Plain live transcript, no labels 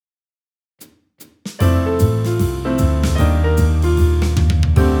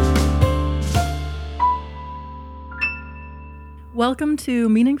Welcome to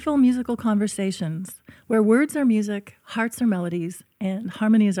Meaningful Musical Conversations, where words are music, hearts are melodies, and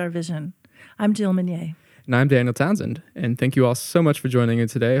harmony is our vision. I'm Jill Meunier. And I'm Daniel Townsend. And thank you all so much for joining in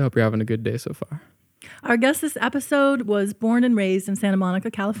today. I hope you're having a good day so far. Our guest this episode was born and raised in Santa Monica,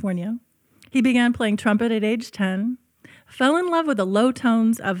 California. He began playing trumpet at age 10, fell in love with the low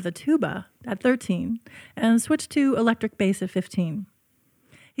tones of the tuba at 13, and switched to electric bass at 15.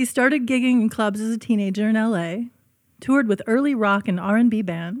 He started gigging in clubs as a teenager in L.A., toured with early rock and R&B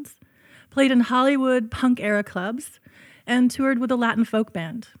bands, played in Hollywood punk-era clubs, and toured with a Latin folk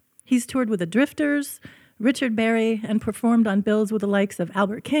band. He's toured with the Drifters, Richard Berry, and performed on bills with the likes of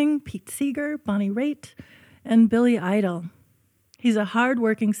Albert King, Pete Seeger, Bonnie Raitt, and Billy Idol. He's a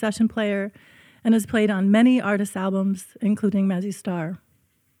hard-working session player and has played on many artists' albums, including Mazzy Star.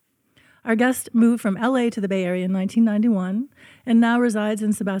 Our guest moved from L.A. to the Bay Area in 1991 and now resides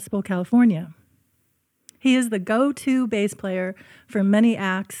in Sebastopol, California. He is the go-to bass player for many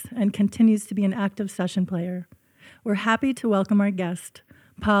acts and continues to be an active session player. We're happy to welcome our guest,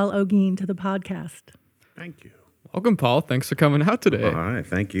 Paul Ogin, to the podcast. Thank you. Welcome, Paul. Thanks for coming out today. Hi,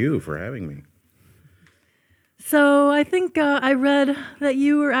 thank you for having me. So I think I read that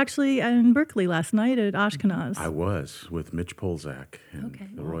you were actually in Berkeley last night at Ashkenaz. I was with Mitch Polzak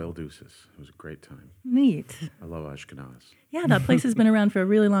and the Royal Deuces. It was a great time. Neat. I love Ashkenaz. Yeah, that place has been around for a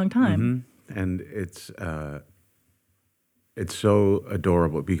really long time. Mm-hmm. And it's so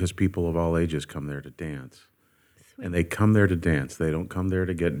adorable because people of all ages come there to dance. Sweet. And they come there to dance. They don't come there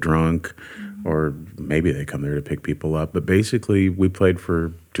to get drunk, or maybe they come there to pick people up. But basically, we played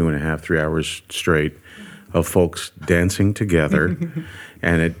for 2.5, 3 hours straight of folks dancing together.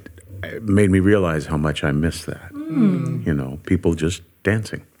 And it made me realize how much I miss that. You know, people just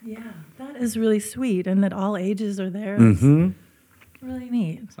dancing. Yeah, that is really sweet. And that all ages are there. Really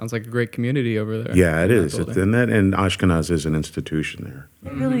neat. Sounds like a great community over there. Yeah, it is. And Ashkenaz is an institution there.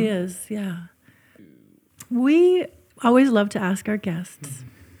 It really is, yeah. We always love to ask our guests,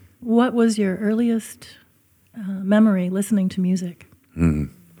 what was your earliest memory listening to music? Well,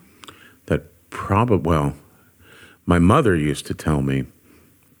 my mother used to tell me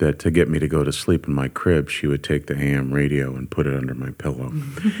that to get me to go to sleep in my crib, she would take the AM radio and put it under my pillow.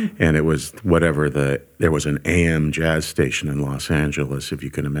 And it was there was an AM jazz station in Los Angeles, if you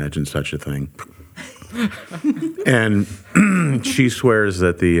can imagine such a thing. And she swears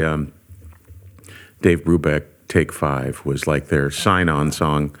that the Dave Brubeck Take 5 was like their sign-on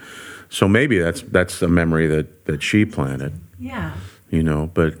song. So maybe that's a memory that she planted. Yeah. You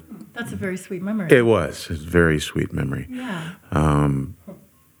know, but... That's a very sweet memory. It was. It's a very sweet memory. Yeah.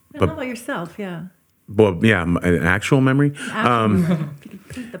 But how about yourself? Yeah. Well, yeah, an actual memory.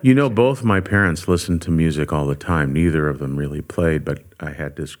 You know, both my parents listened to music all the time. Neither of them really played, but I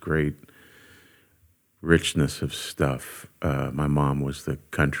had this great richness of stuff. My mom was the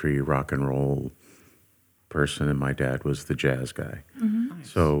country rock and roll person, and my dad was the jazz guy.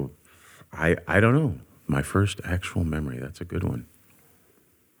 Nice. So I don't know. My first actual memory. That's a good one.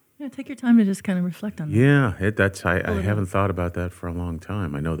 Yeah, take your time to just kind of reflect on that. Yeah, I haven't thought about that for a long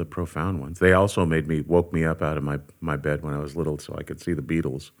time. I know the profound ones. They also woke me up out of my bed when I was little so I could see the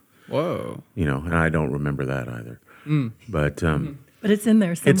Beatles. Whoa. You know, and I don't remember that either. But it's in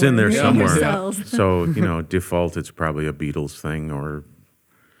there somewhere. It's in there somewhere. Yeah. So, you know, default, it's probably a Beatles thing or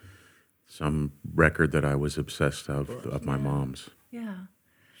some record that I was obsessed of my mom's. Yeah.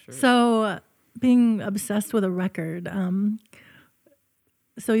 Sure. So being obsessed with a record,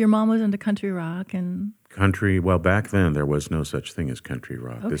 so your mom was into country rock and... Country, well, back then there was no such thing as country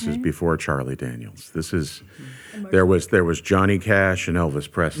rock. Okay. This is before Charlie Daniels. This is, there was Johnny Cash and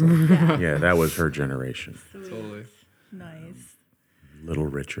Elvis Presley. Yeah, that was her generation. Sweet. Totally. Nice. Little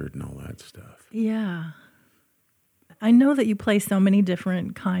Richard and all that stuff. Yeah. I know that you play so many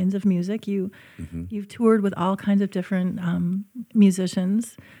different kinds of music. You've toured with all kinds of different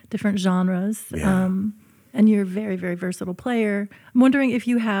musicians, different genres. Yeah. And you're a very, very versatile player. I'm wondering if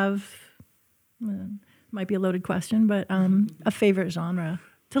you have, might be a loaded question, but a favorite genre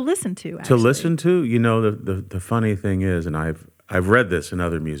to listen to, actually. To listen to? You know, the funny thing is, and I've read this in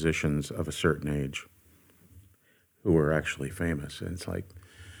other musicians of a certain age who are actually famous, and it's like,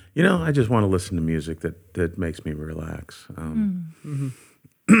 you know, I just want to listen to music that makes me relax.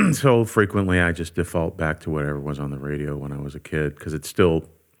 So frequently I just default back to whatever was on the radio when I was a kid, because it still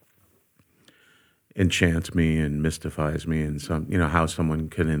enchants me and mystifies me, and how someone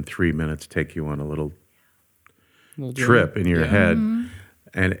can in 3 minutes take you on a little trip in your head.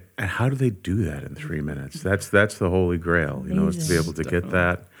 And how do they do that in 3 minutes? That's the holy grail, you know, is to be able to get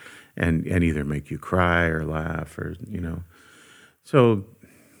that and either make you cry or laugh or, you know. So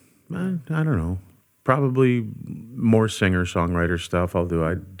I don't know. probably more singer-songwriter stuff, although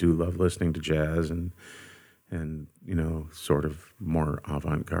I do love listening to jazz and sort of more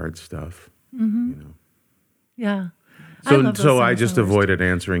avant-garde stuff. Yeah. So love those I just singer-songwriters. avoided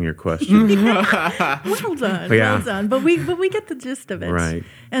answering your question. Well done. Yeah. Well done. But we get the gist of it. Right.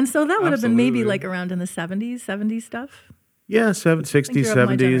 And so that would have been maybe Absolutely. like around in the 70s stuff. Yeah, 60s, you're of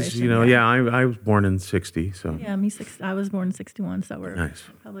my 70s. generation, Yeah, yeah. I was born in 60, so Yeah, I was born in 61, so we're nice.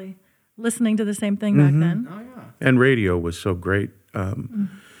 probably listening to the same thing back then. Oh yeah. And radio was so great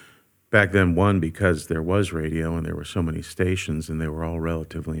back then. One, because there was radio and there were so many stations, and they were all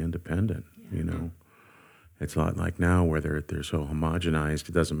relatively independent. You know, it's a lot like now where they're so homogenized.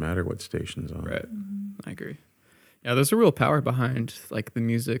 It doesn't matter what station's on. Right. I agree. Yeah, there's a real power behind like the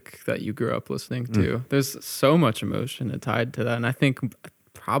music that you grew up listening to. There's so much emotion tied to that, and I think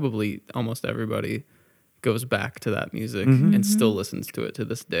probably almost everybody goes back to that music and still listens to it to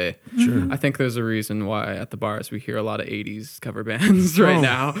this day. Sure. I think there's a reason why at the bars we hear a lot of 80s cover bands right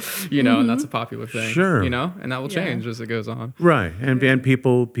now, and that's a popular thing. Sure. And that will Yeah. change as it goes on. Right, and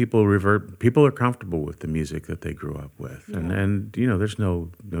people revert. People are comfortable with the music that they grew up with, and there's no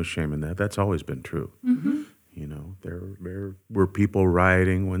shame in that. That's always been true. There were people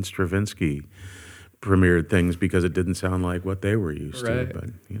rioting when Stravinsky premiered things because it didn't sound like what they were used Right. to.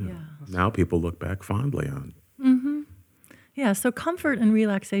 But now people look back fondly on. Yeah, so comfort and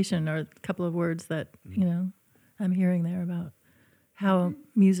relaxation are a couple of words that, I'm hearing there about how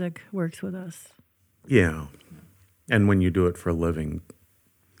music works with us. Yeah, and when you do it for a living,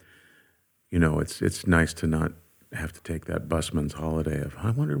 it's nice to not have to take that busman's holiday of,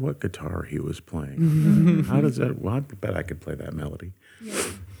 I wonder what guitar he was playing. How does that? Well, I bet I could play that melody. Yeah.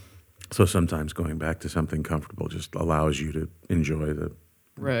 So sometimes going back to something comfortable just allows you to enjoy the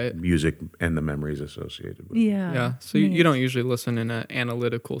Right. music and the memories associated with it. Yeah. Yeah. So you don't usually listen in an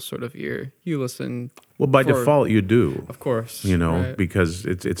analytical sort of ear. You listen, Well, by For- default, you do. of course. right? Because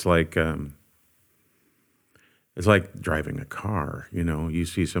it's like driving a car. You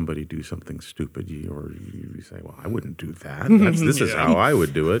see somebody do something stupid, you say, "Well, I wouldn't do that. This is how I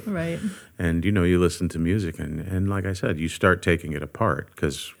would do it." Right. And you listen to music, and like I said, you start taking it apart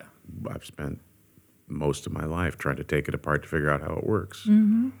because I've spent most of my life trying to take it apart to figure out how it works.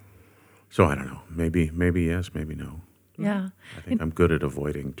 So I don't know. Maybe yes, maybe no. Yeah. I think I'm good at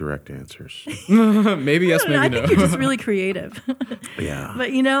avoiding direct answers. Maybe yes, I maybe think no. you're just really creative. Yeah.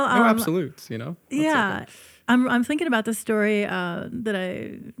 But No absolutes, That's yeah, okay. I'm thinking about the story that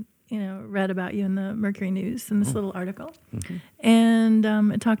I read about you in the Mercury News in this little article, and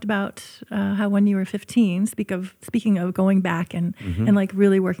it talked about how when you were 15, speaking of going back and like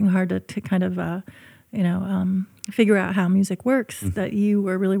really working hard to kind of figure out how music works, that you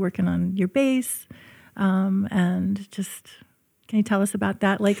were really working on your bass, and just can you tell us about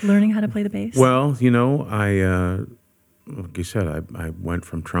that, like learning how to play the bass? Well, like you said, I went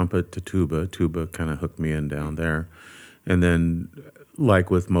from trumpet to tuba. Tuba kind of hooked me in down there. And then, like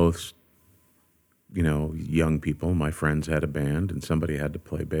with most, young people, my friends had a band and somebody had to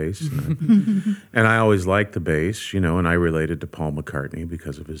play bass. And I always liked the bass, and I related to Paul McCartney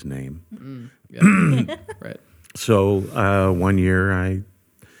because of his name. Yeah. Right. So one year I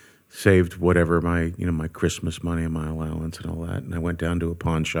saved whatever my Christmas money and my allowance and all that, and I went down to a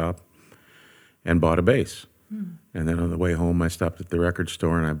pawn shop and bought a bass. And then on the way home, I stopped at the record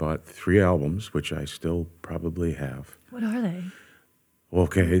store and I bought 3 albums, which I still probably have. What are they?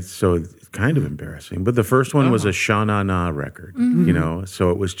 Okay, so it's kind of embarrassing. But the first one was a Sha Na Na record, so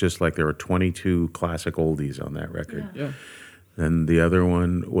it was just like there were 22 classic oldies on that record. Yeah. Then the other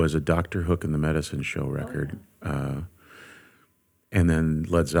one was a Dr. Hook and the Medicine Show record. And then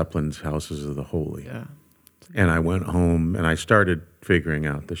Led Zeppelin's Houses of the Holy. Yeah. And I went home and I started figuring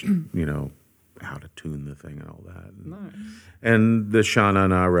out how to tune the thing and all that. Nice. And the Sha Na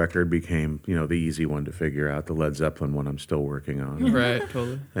Na record became, the easy one to figure out. The Led Zeppelin one I'm still working on. Right.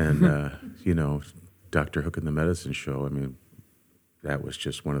 Totally. And, Dr. Hook and the Medicine Show, that was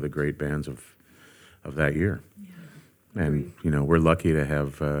just one of the great bands of that year. Yeah. And, we're lucky to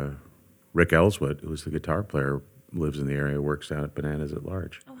have Rick Ellswood, who's the guitar player, lives in the area, works out at Bananas at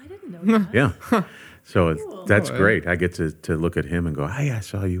Large. Oh, I didn't know that. Yeah. So Cool. that's Oh, yeah. great. I get to look at him and go, hey, I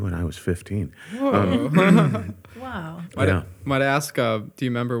saw you when I was 15. Wow. Might I ask, do you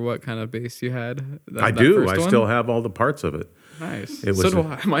remember what kind of bass you had? I do. I still have all the parts of it. Nice. It So was do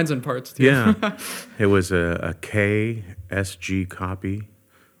I. Mine's in parts too. Yeah. It was a KSG copy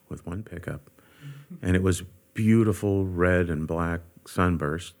with 1 pickup. And it was beautiful red and black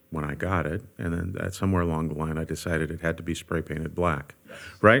sunburst, when I got it, and then somewhere along the line, I decided it had to be spray painted black,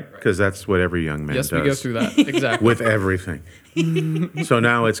 right? Because that's what every young man Yes, does. we go through that. Exactly. With everything. So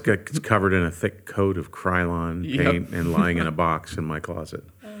now it's covered in a thick coat of Krylon paint and lying in a box in my closet.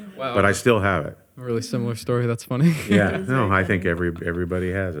 Wow. But I still have it. A really similar story. That's funny. Yeah, no, I think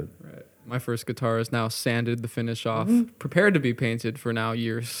everybody has it. Right. My first guitar is now sanded, the finish off, prepared to be painted for now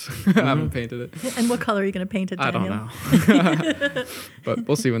years. I haven't painted it. And what color are you going to paint it, I Daniel? don't know. But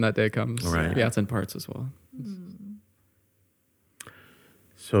we'll see when that day comes. Right. Yeah, it's in parts as well.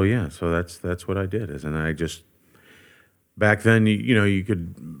 So yeah, so that's what I did. And I just back then, you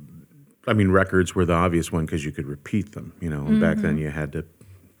could. I mean, records were the obvious one because you could repeat them. And back then you had to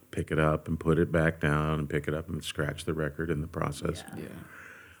pick it up and put it back down and pick it up and scratch the record in the process. Yeah.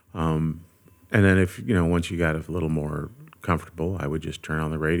 And then if, once you got a little more comfortable, I would just turn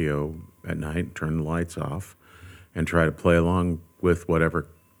on the radio at night, turn the lights off, and try to play along with whatever,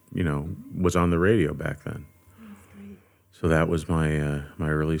 was on the radio back then. So that was my my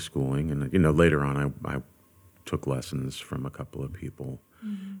early schooling. And, later on, I took lessons from a couple of people,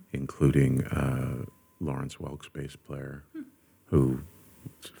 including Lawrence Welk's bass player, who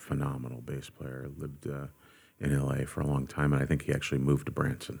was a phenomenal bass player, lived in L.A. for a long time, and I think he actually moved to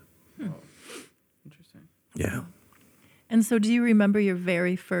Branson. Interesting. Yeah. And so do you remember your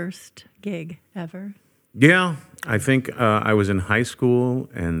very first gig ever? Yeah, I think I was in high school,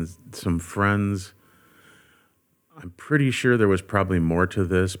 and some friends, I'm pretty sure there was probably more to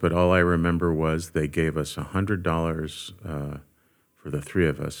this, but all I remember was they gave us $100 for the three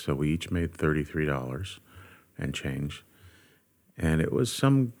of us, so we each made $33 and change. And it was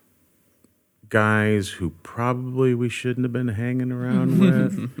some guys who probably we shouldn't have been hanging around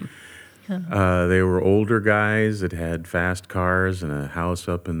with. They were older guys that had fast cars and a house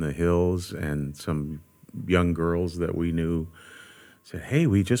up in the hills, and some young girls that we knew said, "Hey,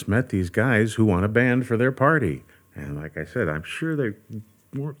 we just met these guys who want a band for their party." And like I said, I'm sure they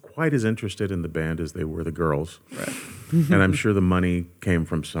weren't quite as interested in the band as they were the girls. Right. And I'm sure the money came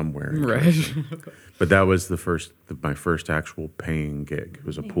from somewhere. Right. But that was my first actual paying gig. It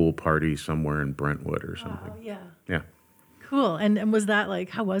was a pool party somewhere in Brentwood or something. Oh, yeah. Yeah. Cool. And was that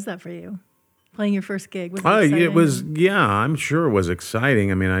how was that for you? Playing your first gig? Was it It exciting? was, yeah, I'm sure it was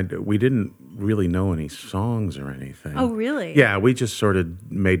exciting. I mean, we didn't really know any songs or anything. Oh, really? Yeah, we just sort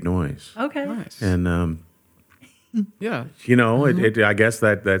of made noise. Okay. Nice. And, Yeah. I guess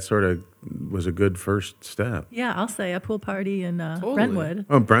that sort of was a good first step. Yeah, I'll say a pool party in Brentwood.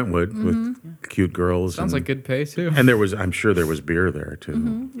 Oh, Brentwood with cute girls. Sounds like good pay too. And I'm sure there was beer there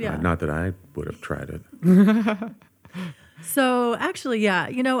too. yeah. Not that I would have tried it. So actually, yeah,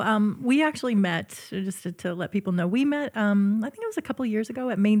 we actually met, just to let people know, we met, I think it was a couple years ago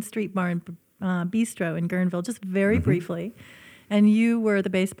at Main Street Bar and Bistro in Guerneville, just very briefly. And you were the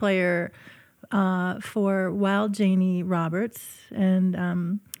bass player for Wild Janie Roberts.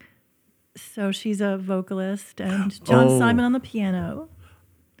 And so she's a vocalist, and John Simon on the piano,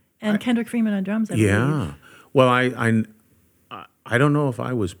 and Kendrick Freeman on drums, I believe. Yeah. Well, I don't know if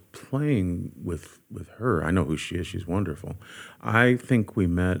I was playing with her. I know who she is. She's wonderful. I think we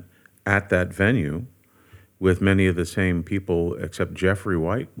met at that venue with many of the same people, except Jeffrey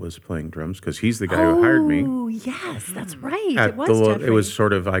White was playing drums because he's the guy who hired me. Oh, yes, that's right. It was Jeffrey. It was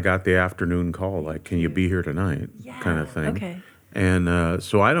sort of, I got the afternoon call, like, can you be here tonight? Kind of thing. Okay. And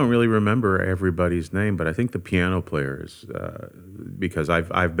so I don't really remember everybody's name, but I think the piano players, because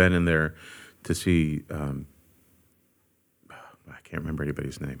I've been in there to see, I can't remember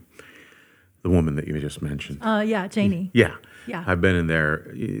anybody's name, the woman that you just mentioned. Yeah, Janie. Yeah. Yeah. I've been in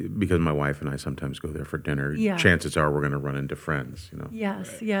there because my wife and I sometimes go there for dinner. Yeah. Chances are we're going to run into friends,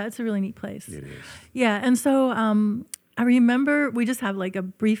 Yes, yeah, it's a really neat place. It is. Yeah, and so I remember we just have a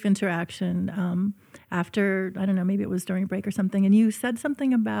brief interaction after, I don't know, maybe it was during a break or something, and you said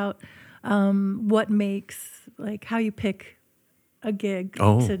something about what makes, how you pick a gig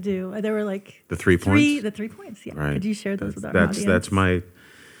to do. There were the 3 points? The 3 points, yeah. Right. Could you share those with our audience? That's my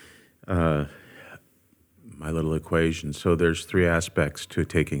my little equation. So there's 3 aspects to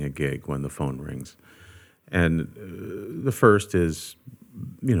taking a gig when the phone rings. And the first is,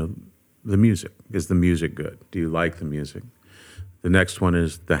 the music. Is the music good? Do you like the music? The next one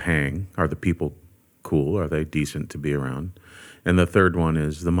is the hang. Are the people cool? Are they decent to be around? And the third one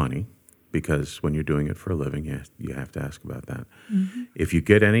is the money, because when you're doing it for a living, you have to ask about that. Mm-hmm. If you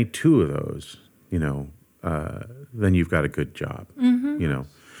get any 2 of those, then you've got a good job. Mm-hmm.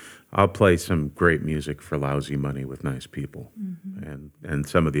 I'll play some great music for lousy money with nice people, and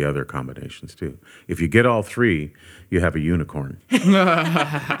some of the other combinations too. If you get all 3, you have a unicorn.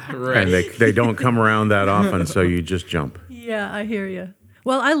 Right. And they don't come around that often, so you just jump. Yeah, I hear you.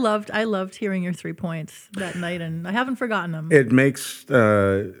 Well, I loved hearing your 3 points that night, and I haven't forgotten them. It makes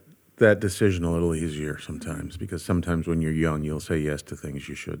that decision a little easier sometimes, because sometimes when you're young, you'll say yes to things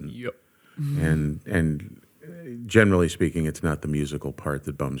you shouldn't. Yep. And generally speaking, it's not the musical part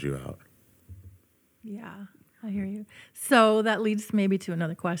that bums you out. Yeah, I hear you. So that leads maybe to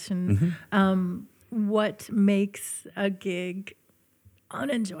another question. What makes a gig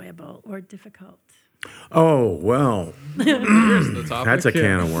unenjoyable or difficult? Oh, well, Here's the topic. that's a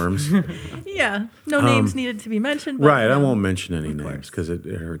can of worms. Yeah, no names needed to be mentioned. But, Right, you I know. won't mention any Of names course. because it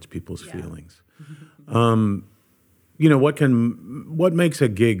hurts people's Yeah. feelings. You know, what makes a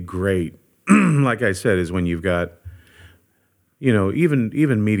gig great, like I said, is when you've got, you know,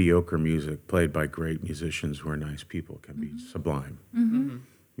 even mediocre music played by great musicians who are nice people can be sublime.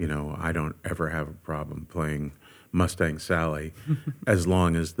 You know, I don't ever have a problem playing Mustang Sally as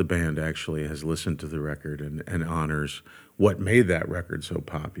long as the band actually has listened to the record and honors what made that record so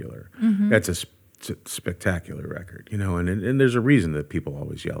popular. That's a spectacular record, you know, and there's a reason that people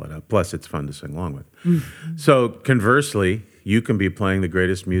always yell it up. Plus, it's fun to sing along with. So conversely, you can be playing the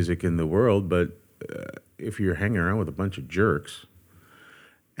greatest music in the world, but if you're hanging around with a bunch of jerks,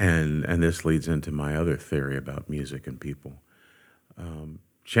 and this leads into my other theory about music and people,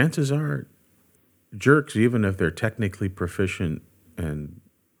 chances are jerks, even if they're technically proficient and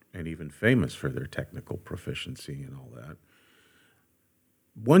even famous for their technical proficiency and all that,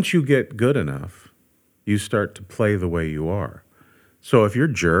 once you get good enough, you start to play the way you are. So if you're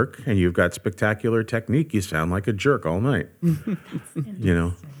a jerk and you've got spectacular technique, you sound like a jerk all night. You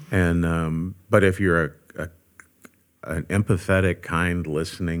know, and but if you're an empathetic, kind,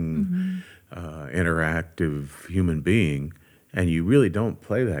 listening, interactive human being, and you really don't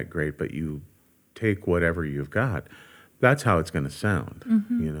play that great, but you take whatever you've got, that's how it's going to sound.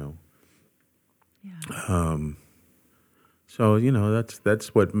 You know. Yeah. So, you know,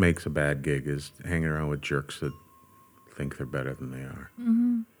 that's what makes a bad gig, is hanging around with jerks that think they're better than they are.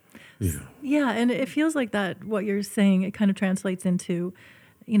 You know. Yeah, and it feels like that, what you're saying, it kind of translates into,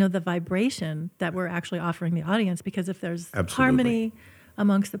 you know, the vibration that we're actually offering the audience, because if there's Absolutely. harmony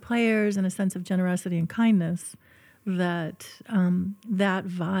amongst the players and a sense of generosity and kindness, that that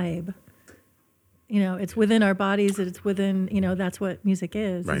vibe, you know, it's within our bodies, it's within, you know, that's what music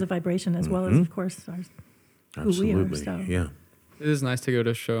is Right. a vibration, as well as, of course, who we are. Absolutely. So. Yeah. It is nice to go to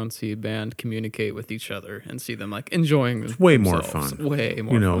a show and see a band communicate with each other and see them like enjoying. It's way more themselves. fun. Way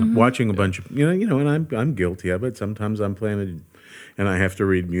more. You know, fun. watching a bunch of, you know, and I'm guilty of it. Sometimes I'm playing it and I have to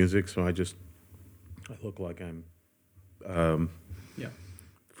read music, so I look like I'm, Yeah.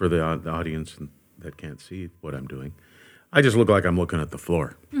 for the audience that can't see what I'm doing, I just look like I'm looking at the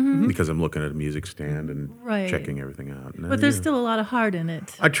floor because I'm looking at a music stand and Right. checking everything out. And, But there's you know, still a lot of heart in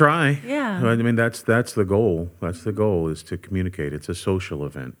it. I try. Yeah. I mean, that's the goal. That's the goal, is to communicate. It's a social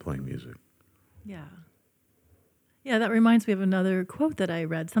event, playing music. Yeah. Yeah, that reminds me of another quote that I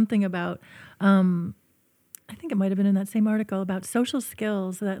read, something about, I think it might have been in that same article, about social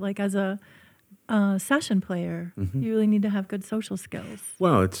skills, that like as a session player, you really need to have good social skills.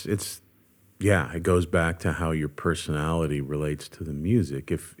 Well, it's yeah, it goes back to how your personality relates to the music.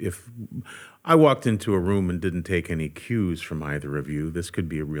 If I walked into a room and didn't take any cues from either of you, this could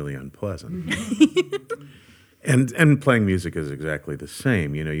be really unpleasant. And playing music is exactly the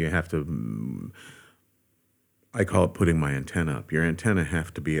same. You know, you have to, I call it putting my antenna up. Your antenna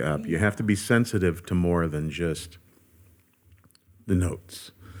have to be up. You have to be sensitive to more than just the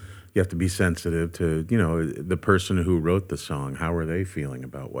notes. You have to be sensitive to, you know, the person who wrote the song. How are they feeling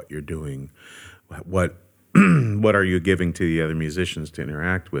about what you're doing? What what are you giving to the other musicians to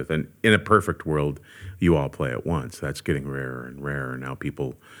interact with? And in a perfect world, you all play at once. That's getting rarer and rarer. Now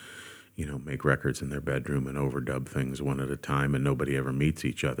people, you know, make records in their bedroom and overdub things one at a time, and nobody ever meets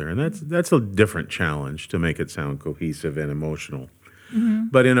each other. And that's a different challenge, to make it sound cohesive and emotional.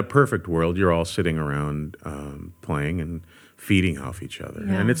 But in a perfect world, you're all sitting around playing and feeding off each other.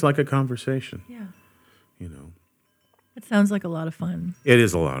 Yeah. And it's like a conversation, Yeah. you know. It sounds like a lot of fun. It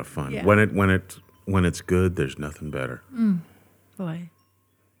is a lot of fun. Yeah. When it's good, there's nothing better Boy.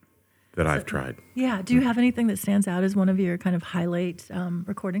 that I've tried. Yeah. Do you have anything that stands out as one of your kind of highlight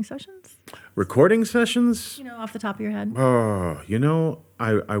recording sessions? Recording sessions? You know, off the top of your head? Oh, you know,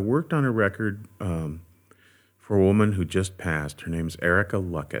 I worked on a record for a woman who just passed. Her name's Erica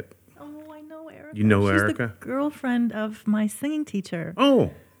Luckett. Oh, I know Erica. You know She's Erica? the girlfriend of my singing teacher.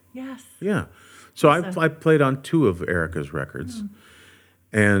 Oh, Yes. yeah. So I played on 2 of Erica's records.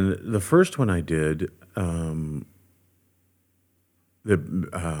 And the first one I did,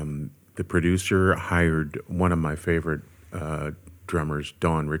 the producer hired one of my favorite drummers,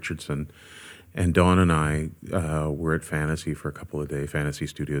 Dawn Richardson, And Dawn and I were at Fantasy for a couple of days, Fantasy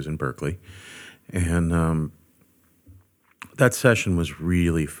Studios in Berkeley. And that session was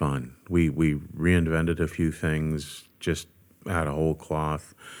really fun. We reinvented a few things just out of whole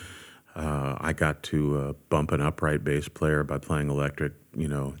cloth. I got to bump an upright bass player by playing electric,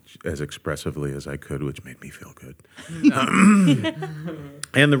 as expressively as I could, which made me feel good.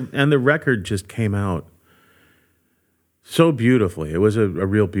 And the record just came out so beautifully. It was a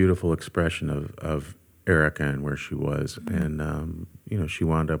real beautiful expression of Erica and where she was. And, she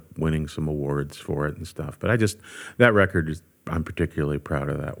wound up winning some awards for it and stuff. But that record, I'm particularly proud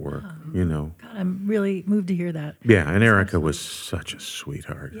of that work, God, I'm really moved to hear that. Yeah, and Erica was such a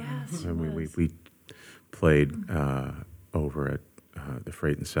sweetheart. Yes, we played over at the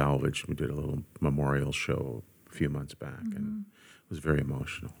Freight and Salvage. We did a little memorial show a few months back, and it was very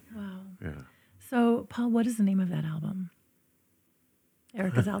emotional. Wow. Yeah. So, Paul, what is the name of that album?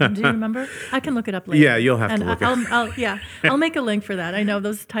 Erica's album. Do you remember? I can look it up later. Yeah, you'll have to look it up. I'll make a link for that. I know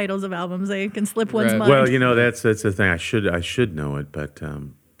those titles of albums, they can slip one's mind. Well, that's the thing. I should know it, but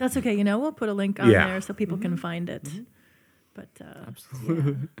that's okay. We'll put a link on there so people can find it. But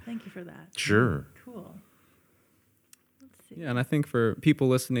absolutely, thank you for that. Sure. Cool. Let's see. Yeah, and I think for people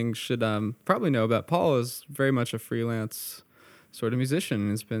listening should probably know that Paul is very much a freelance sort of musician and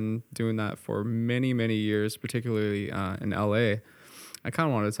has been doing that for many, many years, particularly in LA. I kind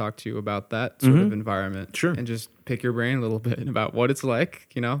of wanted to talk to you about that sort of environment. Sure. And just pick your brain a little bit about what it's like,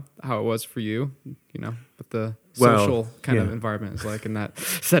 how it was for you, what the social kind of environment is like in that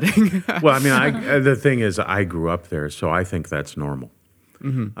setting. Well, I mean, the thing is, I grew up there, so I think that's normal.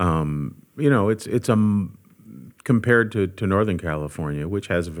 It's compared to Northern California, which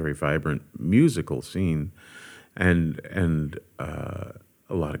has a very vibrant musical scene and a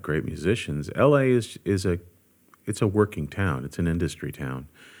lot of great musicians. LA it's a working town. It's an industry town.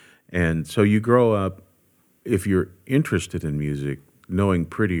 And so you grow up, if you're interested in music, knowing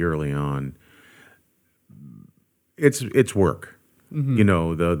pretty early on, it's work.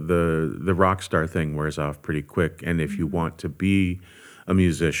 The rock star thing wears off pretty quick. And if you want to be a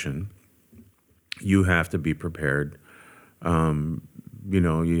musician, you have to be prepared.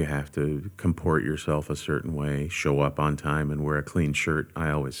 You have to comport yourself a certain way, show up on time and wear a clean shirt,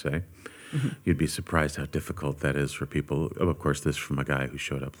 I always say. You'd be surprised how difficult that is for people. Of course, this from a guy who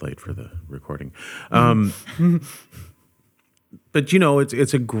showed up late for the recording. But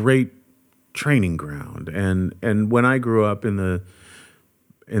it's a great training ground. And when I grew up in the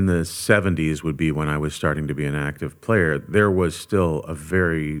 70s would be when I was starting to be an active player, there was still a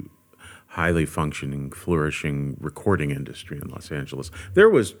very highly functioning, flourishing recording industry in Los Angeles. There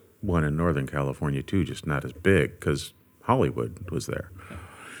was one in Northern California too, just not as big because Hollywood was there.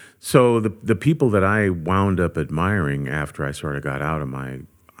 So the people that I wound up admiring after I sort of got out of my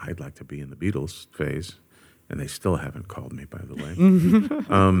I'd like to be in the Beatles phase, and they still haven't called me, by the way,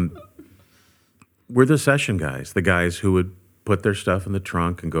 were the session guys, the guys who would put their stuff in the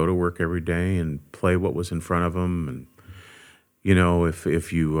trunk and go to work every day and play what was in front of them. And,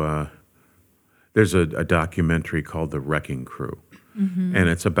 if you, there's a documentary called The Wrecking Crew, and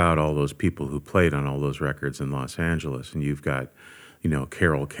it's about all those people who played on all those records in Los Angeles, and you've got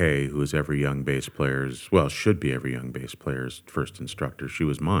Carol Kay, who is every young bass player's, should be every young bass player's first instructor. She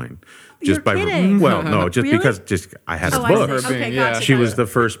was mine. You're kidding. No, just Really? because I had a I book. see. Okay, Yeah. gotcha. She was the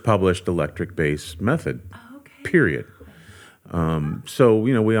first published electric bass method, period. So,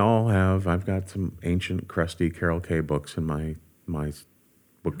 we all have, I've got some ancient, crusty Carol Kay books in my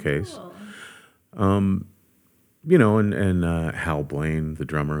bookcase. Cool. And Hal Blaine, the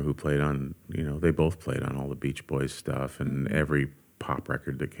drummer who played on, they both played on all the Beach Boys stuff and every pop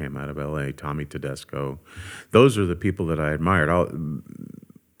record that came out of L.A., Tommy Tedesco. Those are the people that I admired,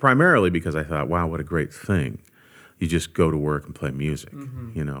 primarily because I thought, wow, what a great thing. You just go to work and play music,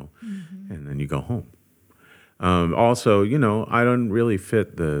 and then you go home. Also, I don't really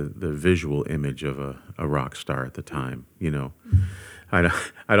fit the visual image of a rock star at the time, I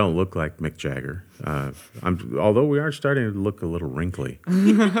don't look like Mick Jagger. Although we are starting to look a little wrinkly.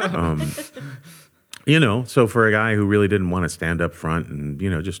 So for a guy who really didn't want to stand up front and,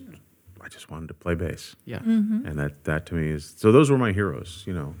 I just wanted to play bass. Yeah. And that to me is, so those were my heroes,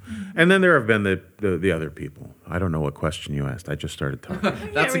 And then there have been the other people. I don't know what question you asked. I just started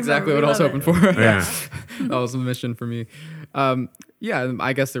talking. That's exactly what I was hoping for. Yeah. That was a mission for me. I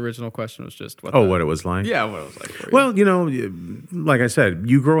guess the original question was just what What it was like? Yeah, what it was like for you. Well, like I said,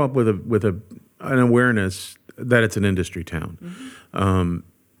 you grow up with an awareness that it's an industry town.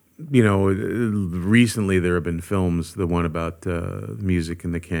 Recently there have been films, the one about music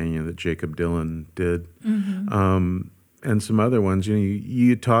in the canyon that Jacob Dylan did, and some other ones.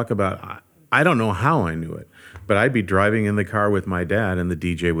 You talk about, I don't know how I knew it, but I'd be driving in the car with my dad, and the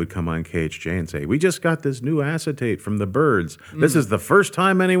DJ would come on KHJ and say, "We just got this new acetate from the Byrds. This is the first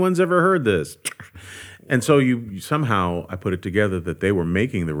time anyone's ever heard this." And so you somehow I put it together that they were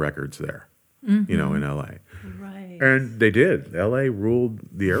making the records there, you know, in L.A. Right. And they did. L.A. ruled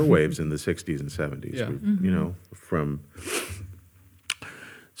the airwaves in the 60s and 70s, Yeah. you know,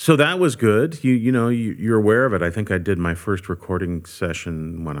 So that was good. You're aware of it. I think I did my first recording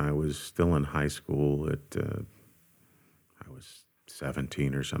session when I was still in high school. I was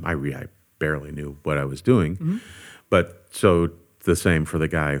 17 or something. I barely knew what I was doing. But so the same for the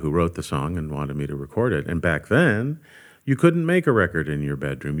guy who wrote the song and wanted me to record it. And back then, you couldn't make a record in your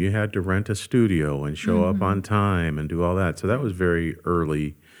bedroom. You had to rent a studio and show up on time and do all that. So that was very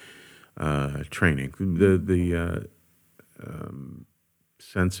early training. The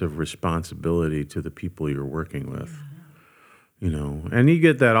sense of responsibility to the people you're working with, you know, and you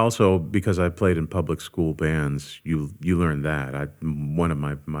get that also because I played in public school bands. You learn that. One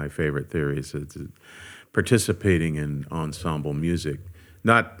of my favorite theories is that participating in ensemble music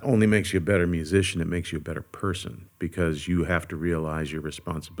not only makes you a better musician, it makes you a better person because you have to realize your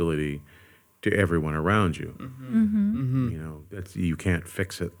responsibility to everyone around you. You know, you can't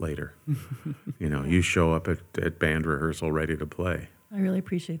fix it later. You know, you show up at band rehearsal ready to play. I really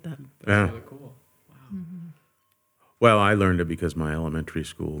appreciate that. That's really cool. Wow. Well, I learned it because my elementary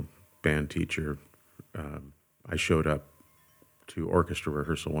school band teacher, I showed up to orchestra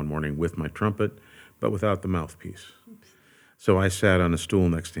rehearsal one morning with my trumpet, but without the mouthpiece. So I sat on a stool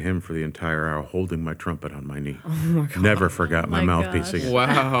next to him for the entire hour holding my trumpet on my knee. Oh my God. Never forgot my mouthpiece again.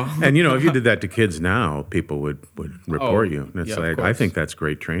 Wow. And, you know, if you did that to kids now, people would report you. And it's yeah, like, I think that's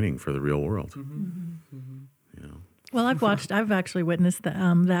great training for the real world. You know? Well, I've actually witnessed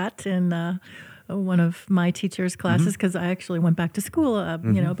that in one of my teacher's classes because I actually went back to school,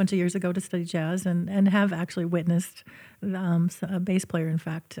 you know, a bunch of years ago to study jazz and have actually witnessed a bass player, in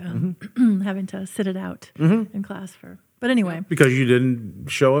fact, having to sit it out in class for. But anyway. Because you didn't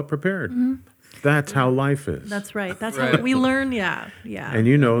show up prepared. That's how life is. That's right. That's how we learn. Yeah. And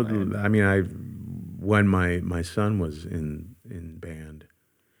you know, I mean, when my son was in band,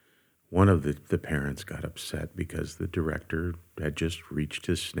 one of the parents got upset because the director had just reached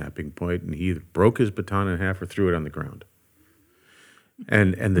his snapping point and he either broke his baton in half or threw it on the ground.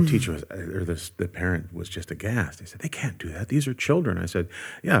 And the teacher was, or the parent was just aghast. He said, "They can't do that. These are children." I said,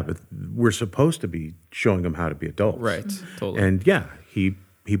 "Yeah, but we're supposed to be showing them how to be adults." Right. Totally. And yeah, he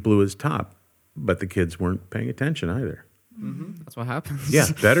blew his top, but the kids weren't paying attention either. That's what happens. Yeah,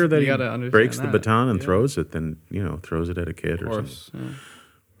 better that You he gotta understand breaks the that. baton and throws it than, you know, throws it at a kid or something.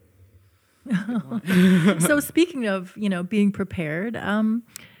 So speaking of, you know, being prepared,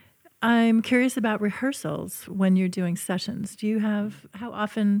 I'm curious about rehearsals when you're doing sessions. Do you have, how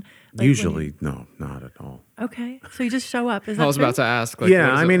often? Like, Usually, no, not at all. Okay. So you just show up. Is I that was true? about to ask. Like, Yeah,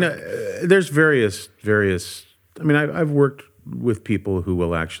 what is I it mean, like? there's various. I mean, I've worked with people who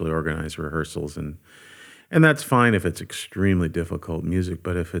will actually organize rehearsals, and that's fine if it's extremely difficult music.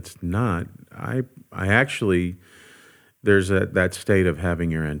 But if it's not, I actually there's that state of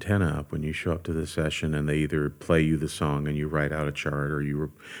having your antenna up when you show up to the session, and they either play you the song and you write out a chart, or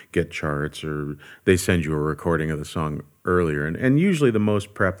you get charts, or they send you a recording of the song earlier. And usually the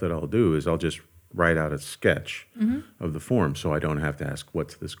most prep that I'll do is I'll just write out a sketch of the form, so I don't have to ask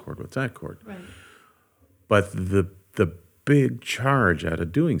what's this chord, what's that chord. Right. But the big charge out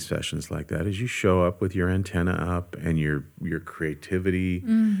of doing sessions like that is you show up with your antenna up and your creativity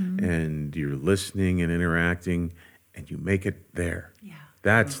and you're listening and interacting, and you make it there. Yeah.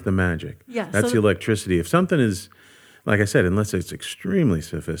 That's the magic. Yeah, That's so the electricity. If something is, like I said, unless it's extremely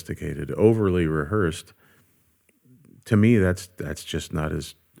sophisticated, overly rehearsed, to me that's just not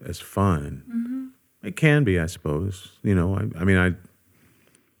as fun. It can be, I suppose. You know,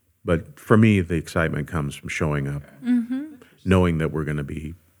 but for me, the excitement comes from showing up, knowing that we're going to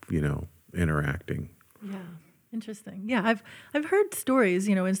be, you know, interacting. Yeah. Interesting. Yeah, I've heard stories,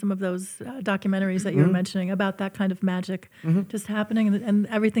 you know, in some of those documentaries that you were mentioning about that kind of magic just happening, and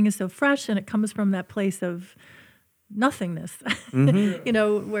everything is so fresh, and it comes from that place of nothingness, you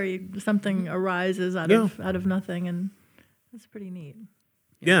know, where something arises out of nothing, and it's pretty neat.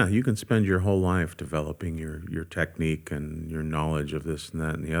 Yeah, you can spend your whole life developing your technique and your knowledge of this and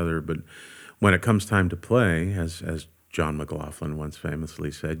that and the other, but when it comes time to play, as John McLaughlin once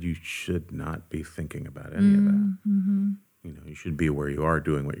famously said, you should not be thinking about any of that. You know, you should be where you are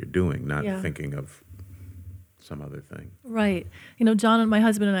doing what you're doing, not thinking of some other thing. Right. You know, John and my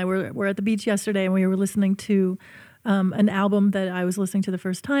husband and I were at the beach yesterday, and we were listening to an album that I was listening to the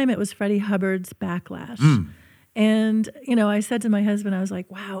first time. It was Freddie Hubbard's Backlash. And, I said to my husband, I was like,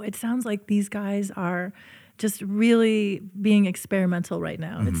 wow, it sounds like these guys are just really being experimental right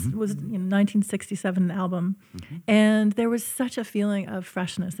now. It was 1967 album. And there was such a feeling of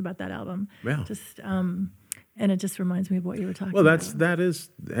freshness about that album. Yeah. Just, and it just reminds me of what you were talking Well, about. that is,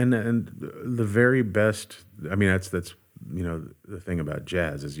 and the very best. I mean, that's the thing about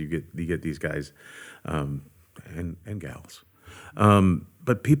jazz is you get these guys, and gals,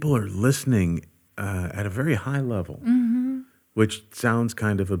 but people are listening at a very high level, which sounds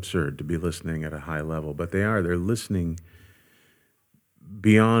kind of absurd to be listening at a high level, but they're listening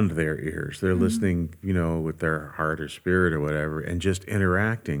beyond their ears. They're listening, with their heart or spirit or whatever, and just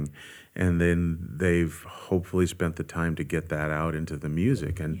interacting. And then they've hopefully spent the time to get that out into the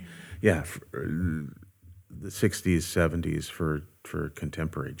music. And the 60s, 70s for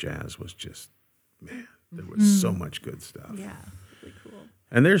contemporary jazz was just, man, there was so much good stuff. Yeah, really cool.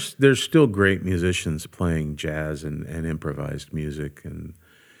 And there's still great musicians playing jazz and improvised music. And,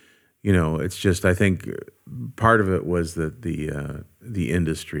 it's just, I think part of it was that the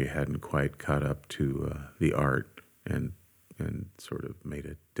industry hadn't quite caught up to the art and sort of made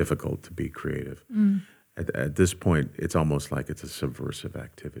it difficult to be creative. At this point, it's almost like it's a subversive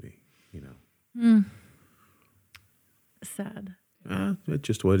activity, Sad. It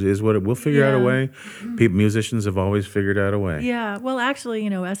just what it is. We'll figure out a way. Musicians have always figured out a way. Yeah. Well, actually,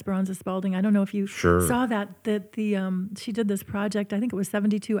 Esperanza Spalding, I don't know if you saw that the she did this project, I think it was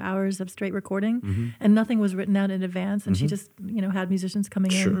 72 hours of straight recording, and nothing was written out in advance, and she just, had musicians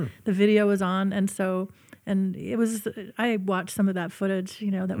coming in. The video was on, and it was, I watched some of that footage,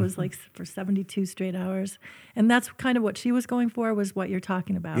 that was like for 72 straight hours. And that's kind of what she was going for, was what you're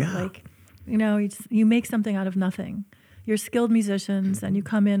talking about. Yeah. Like, you make something out of nothing. You're skilled musicians, and you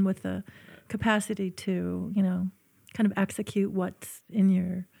come in with the capacity to, kind of execute what's in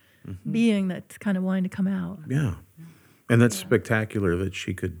your being that's kind of wanting to come out. Yeah. And that's spectacular that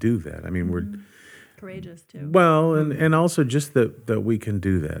she could do that. I mean, we're courageous too. Well, and also just that we can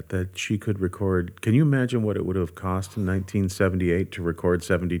do that she could record. Can you imagine what it would have cost in 1978 to record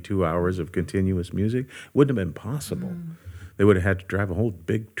 72 hours of continuous music? Wouldn't have been possible. They would have had to drive a whole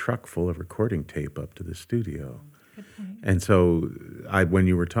big truck full of recording tape up to the studio. Good point. And so when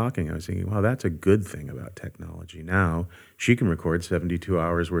you were talking, I was thinking, wow, that's a good thing about technology. Now she can record 72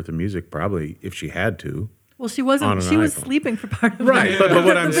 hours worth of music, probably if she had to. Well, she wasn't. She was sleeping for part of it. Right, but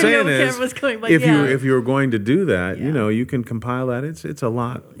what I'm saying is, if you're going to do that, you can compile that. It's a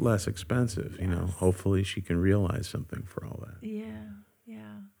lot less expensive. Hopefully she can realize something for all that. Yeah,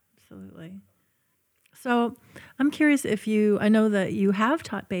 absolutely. So I'm curious if I know that you have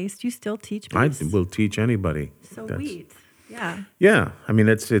taught bass. Do you still teach bass? I will teach anybody. Sweet. Yeah. Yeah, I mean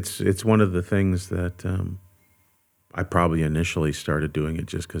it's one of the things that I probably initially started doing it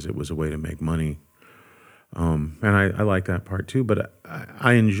just because it was a way to make money. And I like that part too, but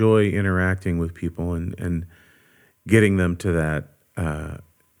I enjoy interacting with people and getting them to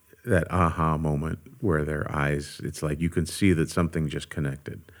that aha moment where their eyes, it's like you can see that something just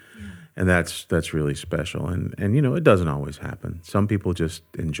connected. Yeah. And that's really special. And it doesn't always happen. Some people just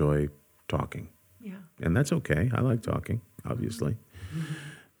enjoy talking. Yeah. And that's okay. I like talking, obviously.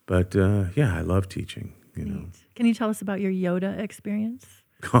 But I love teaching, Can you tell us about your Yoda experience?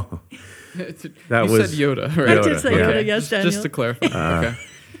 Said Yoda, right? I did say Yoda, yes, Daniel. Just to clarify.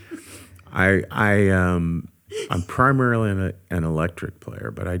 Okay. I'm primarily an electric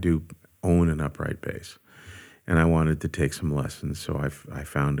player, but I do own an upright bass. And I wanted to take some lessons, so I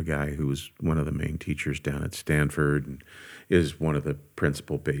found a guy who was one of the main teachers down at Stanford and is one of the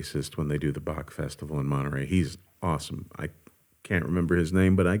principal bassists when they do the Bach Festival in Monterey. He's awesome. I can't remember his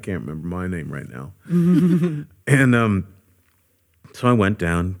name, but I can't remember my name right now. And so I went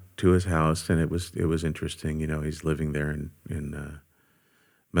down to his house, and it was interesting. He's living there in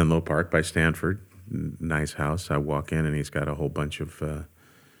Menlo Park by Stanford. Nice house. I walk in, and he's got a whole bunch of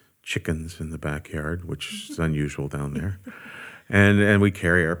chickens in the backyard, which is unusual down there. And we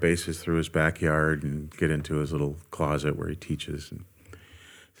carry our basses through his backyard and get into his little closet where he teaches. And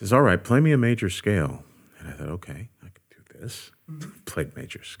he says, "All right, play me a major scale." And I thought, okay, I can do this. Played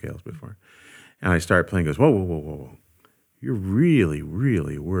major scales before. And I start playing. He goes, whoa. You're really,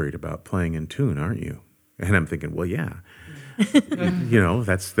 really worried about playing in tune, aren't you? And I'm thinking, well, yeah.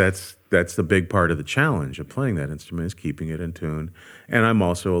 That's the big part of the challenge of playing that instrument is keeping it in tune. And I'm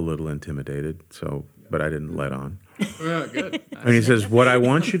also a little intimidated, but I didn't let on. Yeah, good. And he says, what I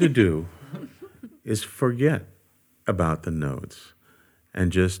want you to do is forget about the notes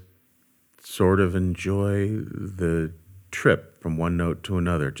and just sort of enjoy the trip from one note to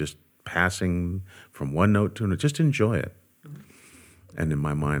another, just passing from one note to another. Just enjoy it. And in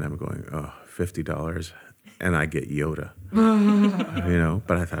my mind, I'm going, $50. and I get Yoda. You know,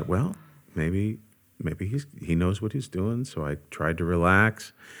 but I thought, well, maybe he knows what he's doing. So I tried to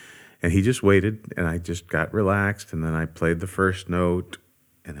relax, and he just waited, and I just got relaxed, and then I played the first note,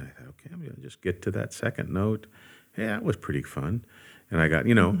 and then I thought, okay, I'm going to just get to that second note. Yeah, that was pretty fun. And I got,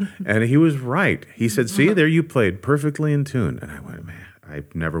 and he was right. He said, see, there you played perfectly in tune. And I went, man, I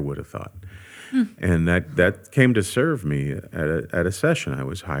never would have thought. And that came to serve me at a session. I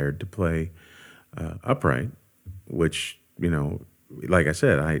was hired to play upright, which, like I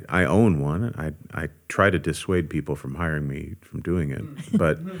said, I own one. I try to dissuade people from hiring me from doing it,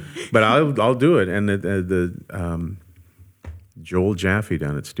 but I'll do it. And the Joel Jaffe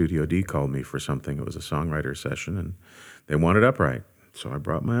down at Studio D called me for something. It was a songwriter session, and they wanted upright. So I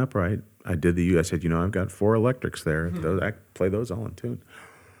brought my upright. I said, I've got 4 electrics there. I play those all in tune.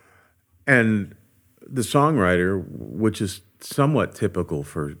 And the songwriter, which is somewhat typical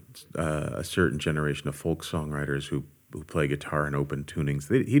for a certain generation of folk songwriters who play guitar in open tunings,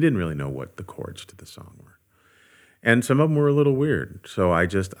 he didn't really know what the chords to the song were. And some of them were a little weird. So I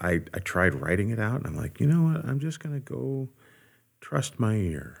tried writing it out, and I'm like, you know what? I'm just going to go trust my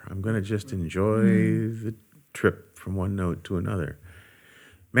ear. I'm going to just enjoy the trip from one note to another.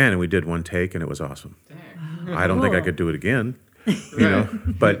 Man, and we did one take, and it was awesome. Dang. I don't think I could do it again,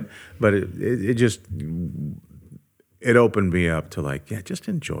 but it just opened me up to just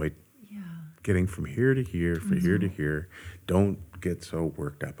enjoy getting from here to here, from here to here. Don't get so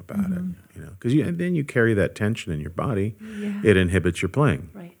worked up about it, because then you carry that tension in your body. Yeah. It inhibits your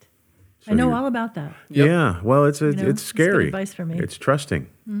playing. Right. So I know all about that. Yep. Yeah. Well, it's scary. It's good advice for me. It's trusting.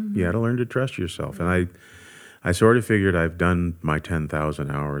 You got to learn to trust yourself, and I sort of figured I've done my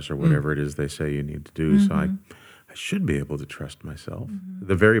 10,000 hours or whatever it is they say you need to do, so I should be able to trust myself.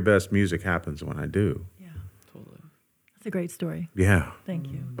 The very best music happens when I do. Yeah, totally. That's a great story. Yeah.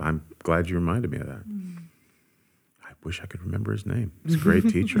 Thank you. I'm glad you reminded me of that. I wish I could remember his name. He's a great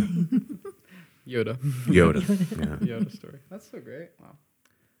teacher. Yoda. Yeah. Yoda story. That's so great. Wow.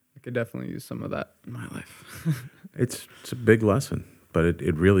 I could definitely use some of that in my life. It's a big lesson, but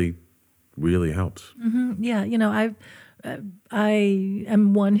it really helps. Yeah, I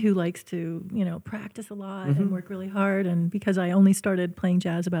am one who likes to, practice a lot and work really hard. And because I only started playing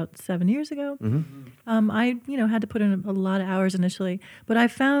jazz about 7 years ago, I, had to put in a lot of hours initially. But I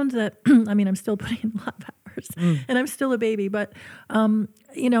found that, I'm still putting in a lot of hours and I'm still a baby. But,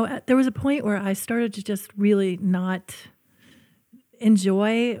 there was a point where I started to just really not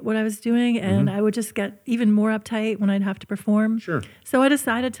enjoy what I was doing, and I would just get even more uptight when I'd have to perform. Sure. So I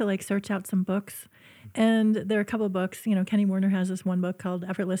decided to search out some books, and there are a couple of books. Kenny Werner has this one book called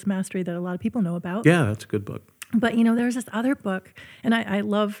Effortless Mastery that a lot of people know about. Yeah, that's a good book. But there's this other book, and I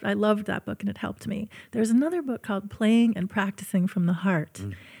loved that book, and it helped me. There's another book called Playing and Practicing from the Heart,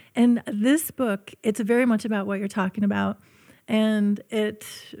 and this book, it's very much about what you're talking about, and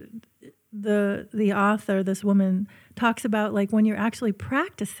the author, this woman, talks about when you're actually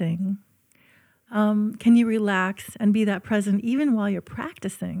practicing, can you relax and be that present even while you're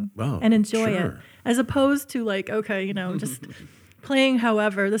practicing and enjoy it, as opposed to just playing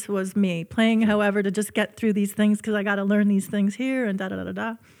however, this was me, playing however to just get through these things because I got to learn these things here and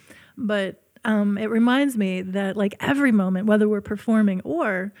da-da-da-da-da. But it reminds me that every moment, whether we're performing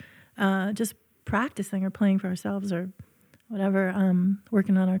or just practicing or playing for ourselves or whatever,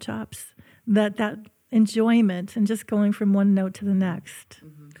 working on our chops, that enjoyment and just going from one note to the next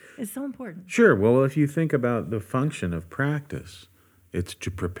is so important. Sure. Well, if you think about the function of practice, it's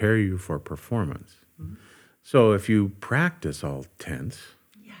to prepare you for performance. So if you practice all tense,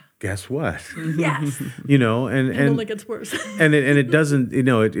 guess what? Yes. And it only gets worse. and it doesn't.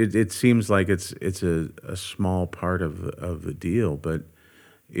 It seems like it's a small part of the deal, but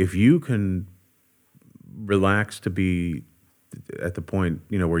if you can relax to be at the point,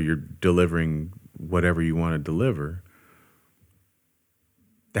 where you're delivering whatever you want to deliver,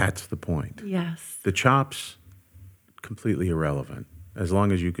 that's the point. Yes. The chops, completely irrelevant, as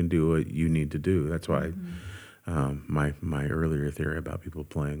long as you can do what you need to do. That's why my earlier theory about people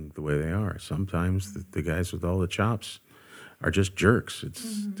playing the way they are. Sometimes the guys with all the chops are just jerks.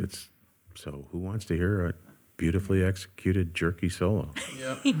 It's so who wants to hear a beautifully executed jerky solo?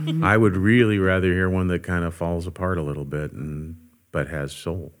 Yep. I would really rather hear one that kind of falls apart a little bit but has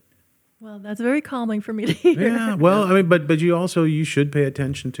soul. Well, that's very calming for me to hear. Yeah, well, but you should pay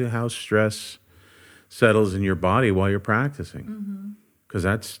attention to how stress settles in your body while you're practicing, because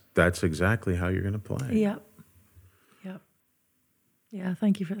that's exactly how you're going to play. Yep. Yeah,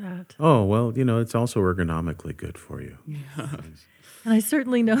 thank you for that. Oh, well, it's also ergonomically good for you. Yeah. And I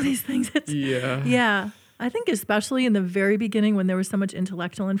certainly know these things. Yeah. Yeah. I think especially in the very beginning when there was so much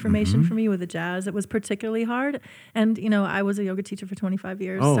intellectual information for me with the jazz, it was particularly hard. And I was a yoga teacher for 25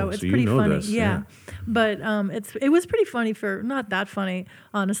 years, Oh, so it's so you pretty know funny. this, Yeah. yeah. But it was pretty funny not that funny,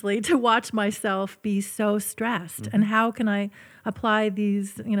 honestly, to watch myself be so stressed. And how can I apply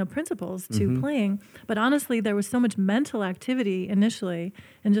these, principles to playing? But honestly, there was so much mental activity initially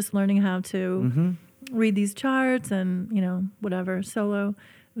in just learning how to read these charts and, whatever, solo,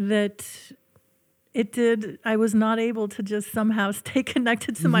 that I was not able to just somehow stay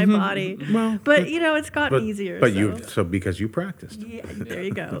connected to my body. Well, but it's gotten easier. But so. because you practiced. Yeah, there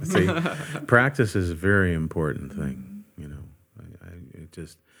you go. See, practice is a very important thing. It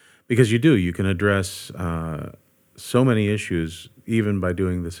just because you can address so many issues even by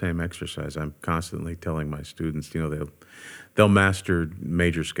doing the same exercise. I'm constantly telling my students, they'll master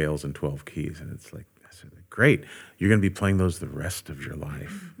major scales in 12 keys, and it's like, I said, great. You're going to be playing those the rest of your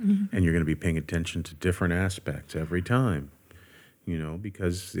life, and you're going to be paying attention to different aspects every time.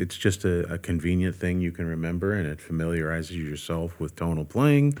 Because it's just a convenient thing you can remember, and it familiarizes yourself with tonal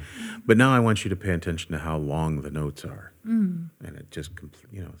playing. But now I want you to pay attention to how long the notes are. And it just,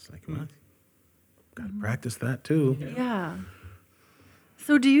 it's like, well, got to practice that too. Yeah.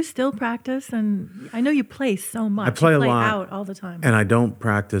 So do you still practice? And I know you play so much. I play you a lot. out all the time. And I don't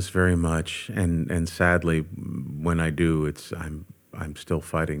practice very much. And sadly, when I do, I'm still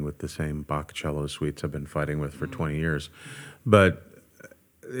fighting with the same Bach cello suites I've been fighting with for 20 years. But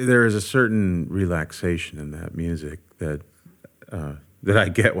there is a certain relaxation in that music that I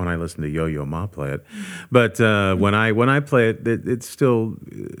get when I listen to Yo-Yo Ma play it. But when I play it, it's still,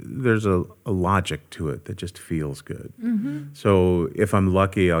 there's a logic to it that just feels good. So if I'm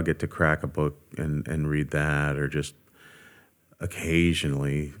lucky, I'll get to crack a book and read that, or just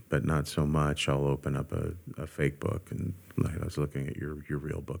occasionally, but not so much, I'll open up a fake book. And like I was looking at your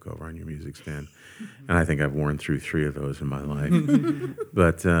real book over on your music stand, and I think I've worn through 3 of those in my life.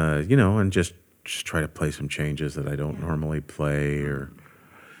 But and just try to play some changes that I don't normally play. Or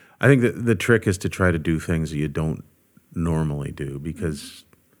I think that the trick is to try to do things that you don't normally do, because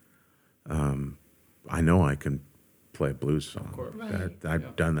I know I can play a blues song. Right.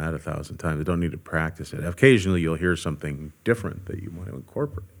 I've done that 1,000 times. I don't need to practice it. Occasionally you'll hear something different that you want to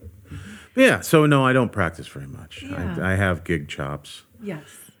incorporate. But yeah, so no, I don't practice very much. Yeah. I have gig chops. Yes.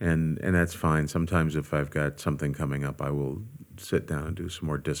 And that's fine. Sometimes if I've got something coming up, I will sit down and do some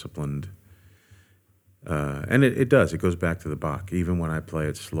more disciplined. And it does. It goes back to the Bach. Even when I play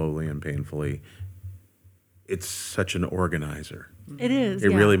it slowly and painfully, it's such an organizer. It is.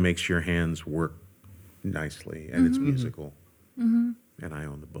 It yeah. really makes your hands work nicely, and it's musical. And I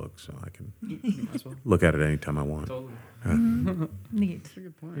own the book, so I can As well. look at it anytime I want. Totally. Neat. That's a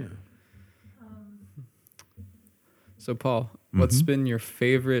good point. Yeah. So, Paul, what's been your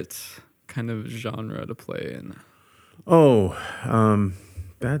favorite kind of genre to play in? Oh,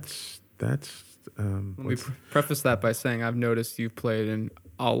 that's. Let me preface that by saying I've noticed you've played in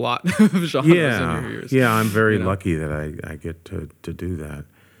a lot of genres in your years. Yeah, I'm very lucky that I get to do that.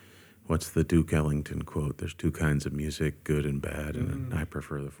 What's the Duke Ellington quote? There's 2 kinds of music, good and bad, and I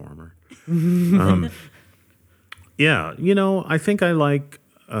prefer the former. Yeah, I think I like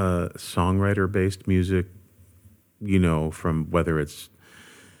songwriter-based music, from whether it's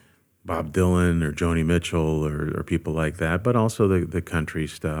Bob Dylan or Joni Mitchell or people like that, but also the country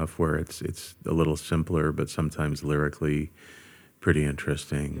stuff where it's a little simpler, but sometimes lyrically pretty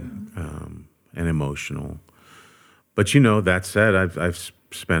interesting and emotional. But that said, I've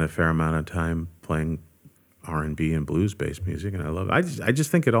spent a fair amount of time playing R&B and blues-based music, and I love it. I just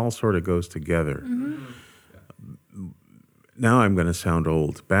think it all sort of goes together. Now I'm going to sound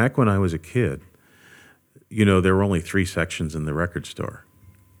old. Back when I was a kid, there were only 3 sections in the record store.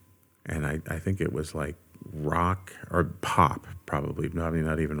 And I think it was like rock or pop, probably. Not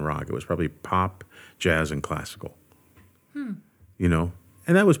even rock. It was probably pop, jazz, and classical.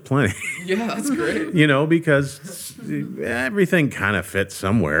 And that was plenty. Yeah, that's great. Because everything kind of fits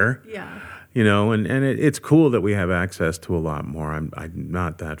somewhere. Yeah. And it's cool that we have access to a lot more. I'm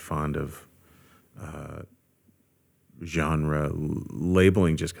not that fond of genre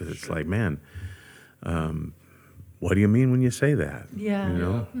labeling, just because it's like, man, what do you mean when you say that? Yeah.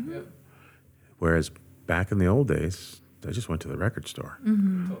 Yeah. Whereas back in the old days, I just went to the record store.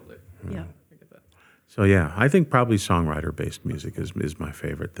 Totally. Yeah. I get that. So yeah, I think probably songwriter-based music is my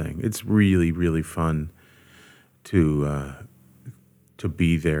favorite thing. It's really, really fun to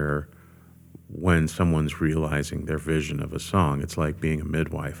be there when someone's realizing their vision of a song. It's like being a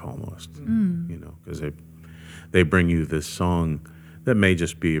midwife almost, because they bring you this song that may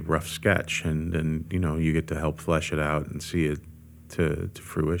just be a rough sketch, and you get to help flesh it out and see it to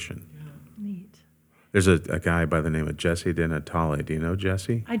fruition. Neat. There's a guy by the name of Jesse De Natale. Do you know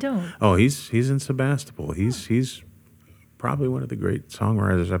Jesse? I don't. Oh, he's in Sebastopol. He's probably one of the great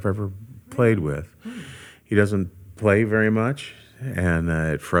songwriters I've ever played with. He doesn't play very much, and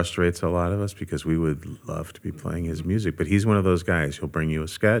it frustrates a lot of us because we would love to be playing his music. But he's one of those guys. He'll bring you a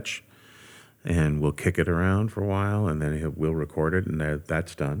sketch, and we'll kick it around for a while, and then we'll record it, and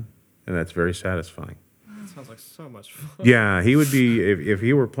that's done, and that's very satisfying. That sounds like so much fun. Yeah, he would be if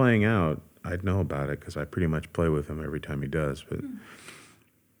he were playing out. I'd know about it because I pretty much play with him every time he does. But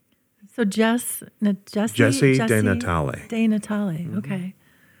So Jesse De Natale. De Natale. Okay.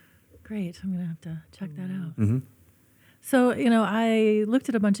 Great. I'm going to have to check that out. Mm-hmm. So, I looked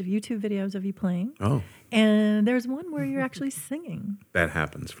at a bunch of YouTube videos of you playing. Oh, And there's one where you're actually singing. that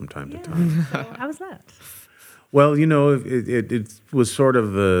happens from time to time. So how was that? Well, it was sort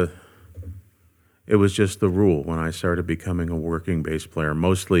of it was just the rule when I started becoming a working bass player.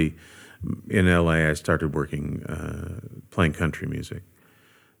 Mostly in LA, I started working, playing country music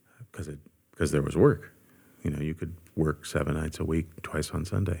because there was work. You could work 7 nights a week, twice on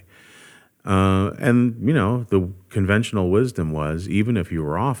Sunday. And the conventional wisdom was, even if you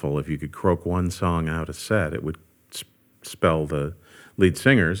were awful, if you could croak one song out a set, it would spell the lead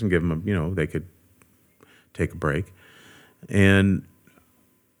singers and give them, they could take a break. And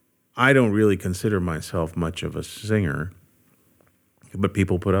I don't really consider myself much of a singer, but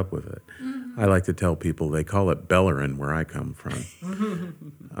people put up with it. I like to tell people they call it bellerin' where I come from.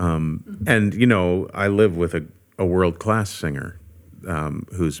 And, I live with a world-class singer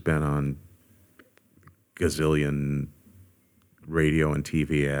who's been on gazillion radio and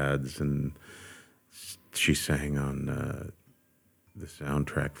TV ads, and she sang on the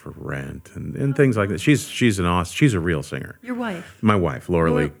soundtrack for Rent and things like that. She's a real singer. Your wife? My wife,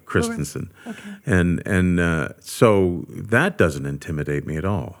 Laura Lee Christensen. Okay. And so that doesn't intimidate me at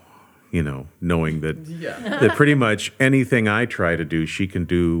all, knowing that that pretty much anything I try to do, she can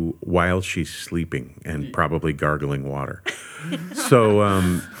do while she's sleeping and probably gargling water.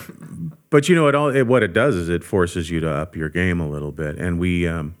 So, but what it does is it forces you to up your game a little bit. And we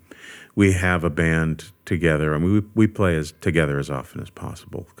have a band together, and we play together as often as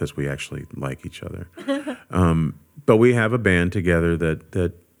possible because we actually like each other. But we have a band together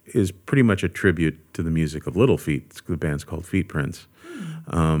that is pretty much a tribute to the music of Little Feat. The band's called Feet Prints.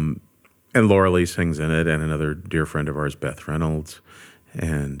 And Laura Lee sings in it, and another dear friend of ours, Beth Reynolds.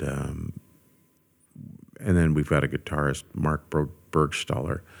 And then we've got a guitarist, Mark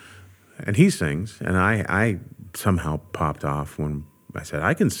Bergstaller. And he sings, and I somehow popped off when I said,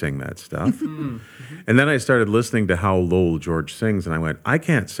 I can sing that stuff. And then I started listening to how Lowell George sings, and I went, I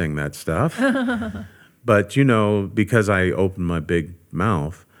can't sing that stuff. But, because I opened my big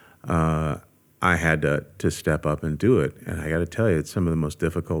mouth, I had to step up and do it. And I got to tell you, it's some of the most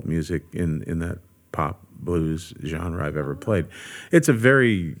difficult music in that pop blues genre I've ever played. It's a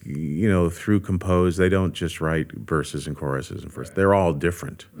very, through composed, they don't just write verses and choruses and verses. They're all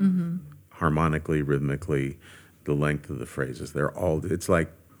different, harmonically, rhythmically, the length of the phrases. It's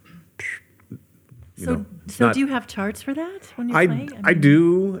like, So do you have charts for that when you're playing? I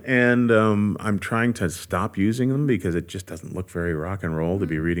do, and I'm trying to stop using them because it just doesn't look very rock and roll to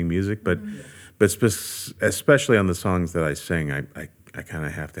be reading music. But especially on the songs that I sing, I kind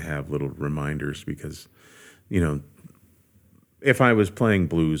of have to have little reminders because, if I was playing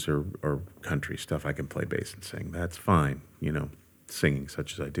blues or country stuff, I can play bass and sing. That's fine, singing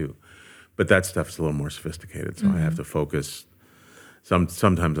such as I do. But that stuff's a little more sophisticated, so I have to focus.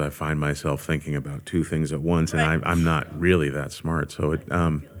 Sometimes I find myself thinking about two things at once, and I'm not really that smart. So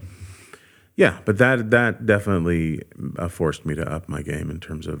but that definitely forced me to up my game in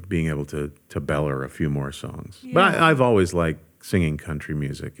terms of being able to beller a few more songs. Yeah. But I've always liked singing country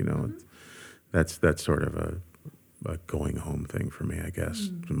music. That's sort of a going home thing for me, I guess.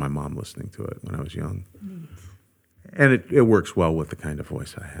 My mom listening to it when I was young. Neat. And it works well with the kind of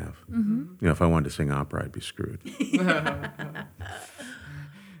voice I have. If I wanted to sing opera, I'd be screwed. Does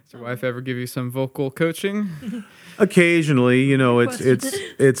your wife ever give you some vocal coaching? Occasionally,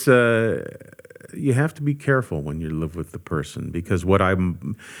 it's you have to be careful when you live with the person because what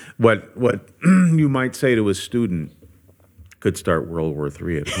you might say to a student could start World War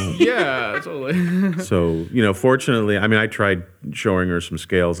III at home. Yeah, totally. So, fortunately, I tried showing her some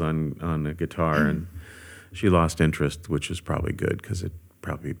scales on a guitar and she lost interest, which is probably good because it'd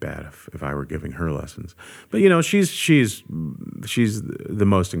probably be bad if I were giving her lessons. But she's the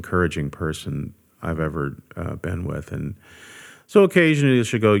most encouraging person I've ever been with, and so occasionally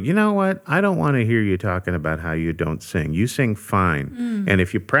she'll go, you know what? I don't want to hear you talking about how you don't sing. You sing fine, and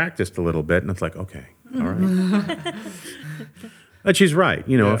if you practiced a little bit, and it's like, okay, all right. But she's right.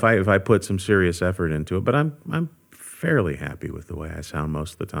 Yeah. If I put some serious effort into it, but I'm fairly happy with the way I sound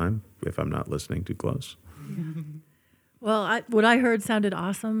most of the time if I'm not listening too close. Well, what I heard sounded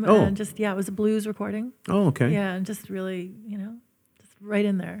awesome. Oh. And just, it was a blues recording. Oh, okay. Yeah, and just really, just right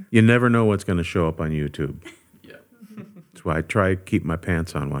in there. You never know what's going to show up on YouTube. Yeah. That's why I try to keep my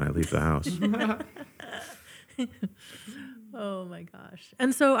pants on when I leave the house. Oh my gosh!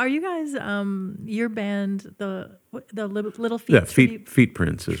 And so, are you guys your band the Little Feet? Yeah, feet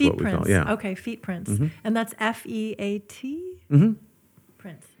prints is Feet what we Prints. call it. Yeah. Okay, Feet Prints, and that's FEAT. Mm-hmm.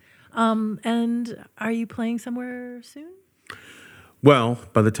 Prince. And are you playing somewhere soon? Well,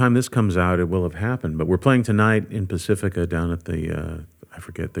 by the time this comes out, it will have happened. But we're playing tonight in Pacifica down at the, I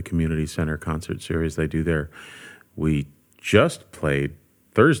forget, the Community Center concert series they do there. We just played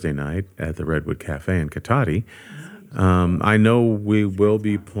Thursday night at the Redwood Cafe in Katati. I know we will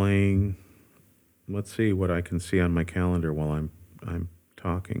be playing, let's see what I can see on my calendar while I'm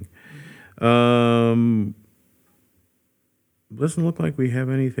talking. Doesn't look like we have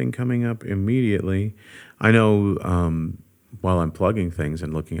anything coming up immediately. I know while I'm plugging things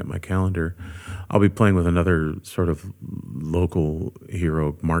and looking at my calendar, I'll be playing with another sort of local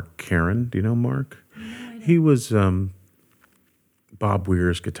hero, Mark Karen. Do you know Mark? No, I don't. He was Bob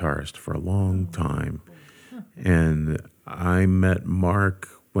Weir's guitarist for a long time. And I met Mark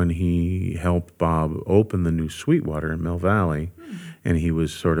when he helped Bob open the new Sweetwater in Mill Valley. And he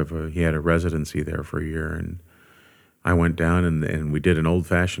was he had a residency there for a year. And I went down and we did an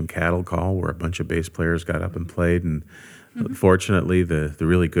old-fashioned cattle call where a bunch of bass players got up and played. And fortunately, the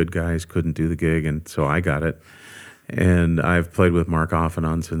really good guys couldn't do the gig, and so I got it. And I've played with Mark off and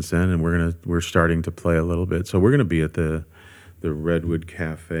on since then, and we're starting to play a little bit. So we're gonna be at the Redwood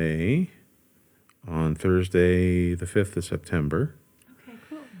Cafe on Thursday, the 5th of September. Okay,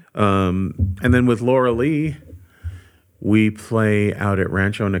 cool. And then with Laura Lee, we play out at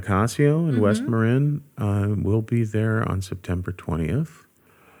Rancho Nicasio in West Marin. We'll be there on September 20th.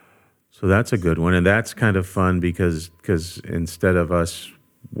 So that's a good one. And that's kind of fun because instead of us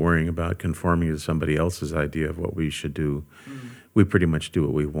worrying about conforming to somebody else's idea of what we should do, we pretty much do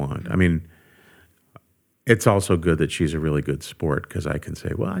what we want. I mean, it's also good that she's a really good sport because I can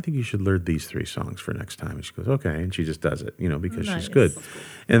say, well, I think you should learn these 3 songs for next time. And she goes, okay. And she just does it, because Nice. she's good.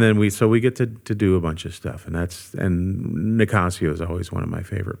 And then we get to do a bunch of stuff. And Nicasio is always one of my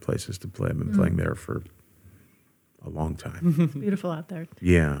favorite places to play. I've been playing there for a long time. Beautiful out there.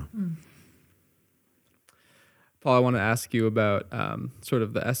 Yeah. Paul, I want to ask you about sort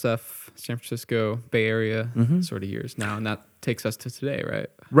of the SF, San Francisco, Bay Area sort of years now, and that takes us to today, right?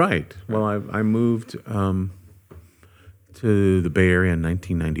 Right. Well, I moved to the Bay Area in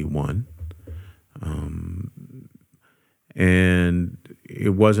 1991, and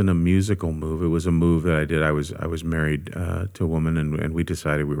it wasn't a musical move. It was a move that I did. I was married to a woman, and we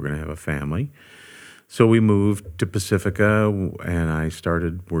decided we were going to have a family. So we moved to Pacifica, and I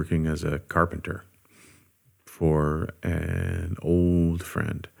started working as a carpenter for an old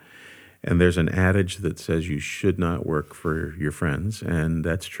friend. And there's an adage that says you should not work for your friends, and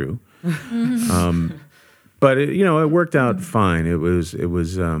that's true. But it worked out fine. It was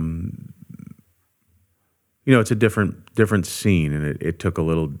it's a different scene, and it took a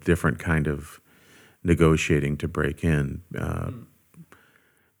little different kind of negotiating to break in.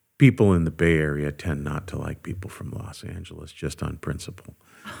 People in the Bay Area tend not to like people from Los Angeles, just on principle.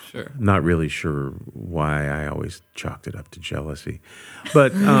 Sure. Not really sure why. I always chalked it up to jealousy.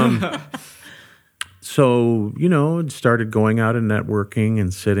 But so, started going out and networking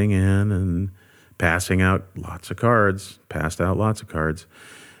and sitting in and passed out lots of cards.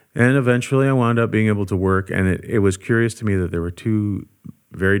 And eventually I wound up being able to work. And it was curious to me that there were 2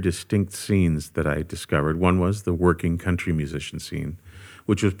 very distinct scenes that I discovered. One was the working country musician scene,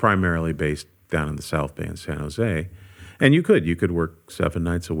 which was primarily based down in the South Bay in San Jose. And you could work 7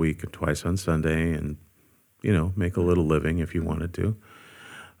 nights a week and twice on Sunday and, make a little living if you wanted to.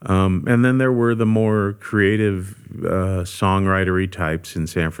 And then there were the more creative songwritery types in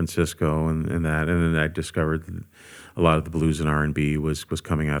San Francisco and that. And then I discovered that a lot of the blues and R&B was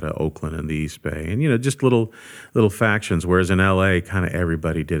coming out of Oakland and the East Bay. And, just little factions, whereas in L.A., kind of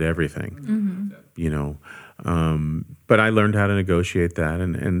everybody did everything, But I learned how to negotiate that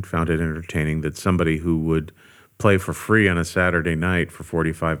and found it entertaining that somebody who would play for free on a Saturday night for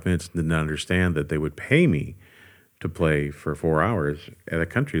 45 minutes didn't understand that they would pay me to play for 4 hours at a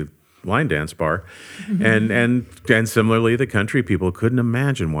country line dance bar. And similarly, the country people couldn't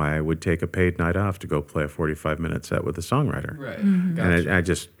imagine why I would take a paid night off to go play a 45-minute set with a songwriter. Right. And I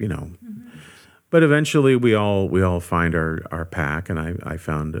just, But eventually we all find our pack, and I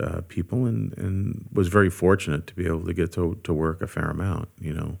found people and was very fortunate to be able to get to work a fair amount.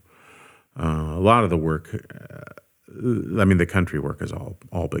 You know, a lot of the work. I mean, the country work is all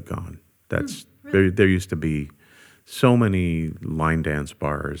but gone. That's really? there used to be so many line dance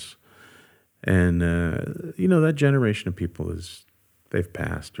bars, and you know, that generation of people they've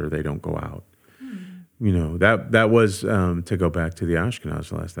passed or they don't go out. You know, that was, to go back to the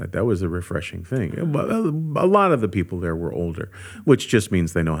Ashkenaz last night, that was a refreshing thing. A lot of the people there were older, which just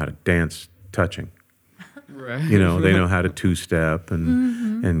means they know how to dance touching. Right. You know, they know how to two-step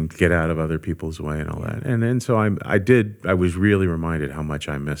and get out of other people's way and all that. And so I was really reminded how much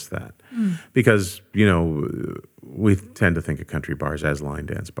I missed that. Because, you know, we tend to think of country bars as line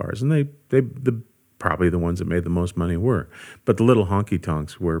dance bars, and probably the ones that made the most money were. But the little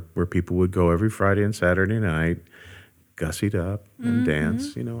honky-tonks where people would go every Friday and Saturday night, gussied up and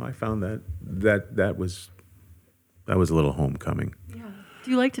dance. You know, I found that was a little homecoming. Yeah.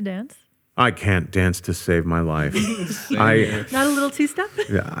 Do you like to dance? I can't dance to save my life. Not a little two-step?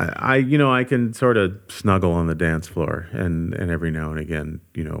 I can sort of snuggle on the dance floor, and every now and again,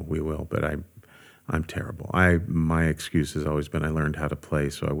 you know, we will. But I'm terrible. My excuse has always been I learned how to play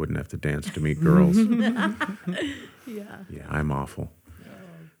so I wouldn't have to dance to meet girls. Yeah. Yeah, I'm awful.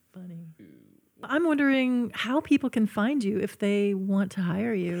 Funny. I'm wondering how people can find you if they want to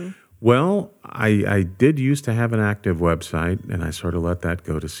hire you. Well, I did used to have an active website, and I sort of let that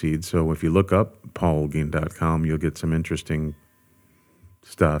go to seed. So if you look up paulolguin.com, you'll get some interesting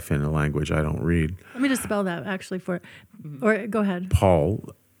stuff in a language I don't read. Let me just spell that actually or go ahead.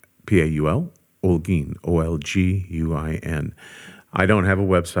 Paul, Paul, Olguin, Olguin. I don't have a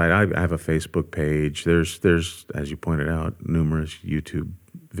website. I have a Facebook page. There's as you pointed out, numerous YouTube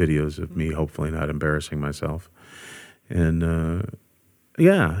videos of me hopefully not embarrassing myself. And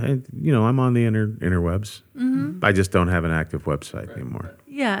and you know, I'm on the interwebs. I just don't have an active website anymore.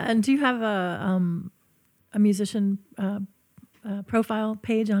 Yeah, and do you have a musician profile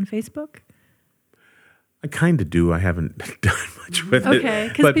page on Facebook? I kind of do. I haven't done much with Okay,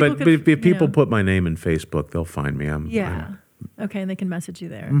 it. 'cause But people if could, people you know. put my name in Facebook, they'll find me. Okay, and they can message you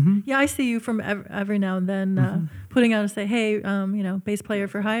there. Yeah, I see you from every now and then putting out and say, hey, you know, bass player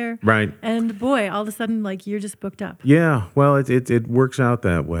for hire. Right. And boy, all of a sudden, like, you're just booked up. Yeah, well, it works out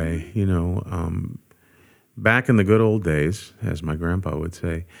that way. You know, back in the good old days, as my grandpa would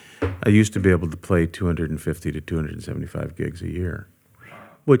say, I used to be able to play 250 to 275 gigs a year,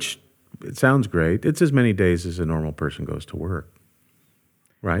 which it sounds great. It's as many days as a normal person goes to work,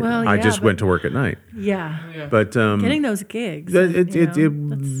 right? Well, I yeah, just but- went to work at night, Yeah. but Getting those gigs. that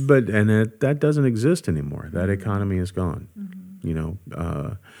doesn't exist anymore. That economy is gone. You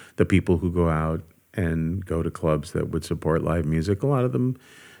know, the people who go out and go to clubs that would support live music, a lot of them,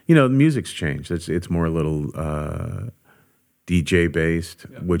 you know, the music's changed. It's more a little DJ based,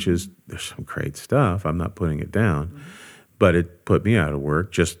 which is, there's some great stuff. I'm not putting it down, but it put me out of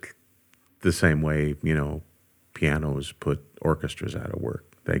work just the same way, you know, pianos put orchestras out of work.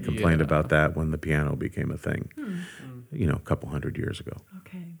 They complained about that when the piano became a thing, you know, a couple hundred years ago.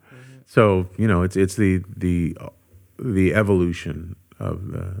 Okay. So, you know, it's the evolution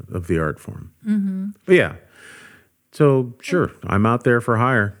of the art form. But yeah, so sure, I'm out there for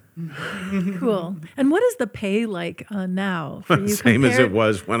hire. Cool. And what is the pay like now for you? Same as it compared-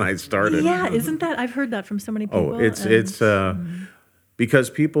 was when I started. Yeah, isn't that? I've heard that from so many people. Oh, it's because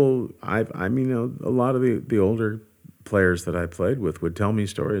people, I mean, you know, a lot of the older players that I played with would tell me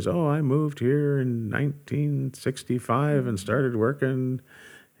stories. Oh, I moved here in 1965 and started working,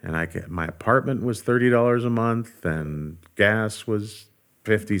 and my apartment was $30 a month, and gas was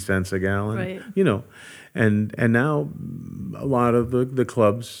 50 cents a gallon. Right. You know, and now a lot of the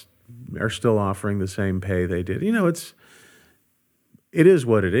clubs are still offering the same pay they did. You know, it is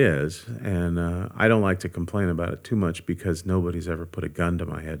what it is, and I don't like to complain about it too much because nobody's ever put a gun to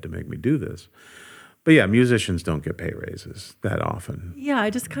my head to make me do this. But yeah, musicians don't get pay raises that often. Yeah,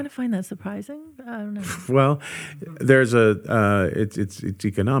 I just kind of find that surprising. I don't know. Well, there's it's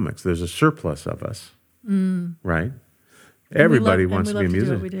economics. There's a surplus of us, right? Everybody wants to be a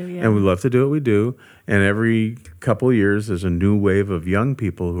musician, and we love to do what we do. And every couple of years, there's a new wave of young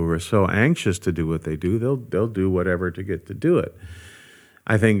people who are so anxious to do what they do. They'll do whatever to get to do it.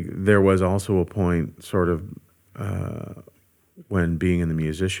 I think there was also a point, sort of, when being in the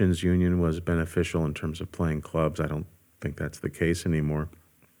musicians union was beneficial in terms of playing clubs. I don't think that's the case anymore,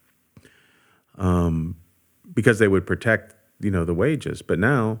 because they would protect, you know, the wages. But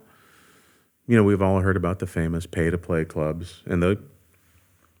now, you know, we've all heard about the famous pay-to-play clubs, and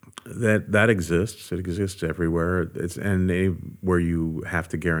that exists. It exists everywhere. Where you have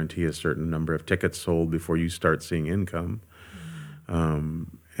to guarantee a certain number of tickets sold before you start seeing income,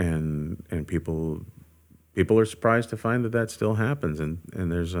 and people are surprised to find that still happens. And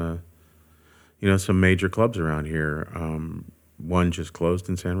there's some major clubs around here. One just closed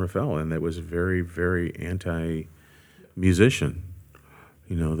in San Rafael, and it was very, very anti-musician.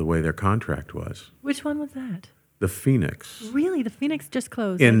 The way their contract was. Which one was that? The Phoenix. Really? The Phoenix just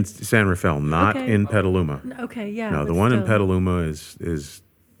closed? In San Rafael, not Okay. in Petaluma. Okay, yeah. No, the but one in still. Petaluma is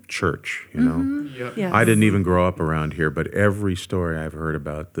church, Yep. Yes. I didn't even grow up around here, but every story I've heard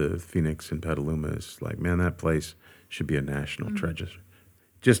about the Phoenix in Petaluma is like, man, that place should be a national treasure.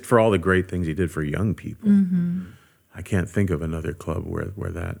 Just for all the great things he did for young people. I can't think of another club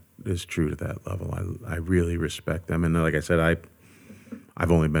where that is true to that level. I really respect them. And like I said,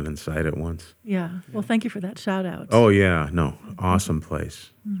 I've only been inside it once. Yeah. Well, thank you for that shout out. Oh, yeah. No, awesome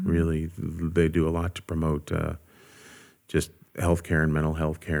place. Really, they do a lot to promote just healthcare and mental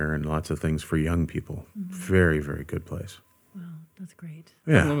health care and lots of things for young people. Very, very good place. Wow, that's great.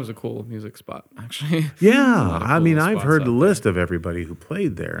 That Yeah. was a cool music spot, actually. Yeah. lot of I mean, cool I've spots heard out the there. list of everybody who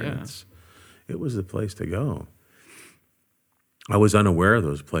played there. Yeah. And it was the place to go. I was unaware of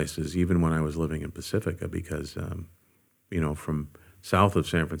those places even when I was living in Pacifica because, from south of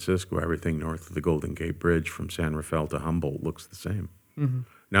San Francisco, everything north of the Golden Gate Bridge from San Rafael to Humboldt looks the same.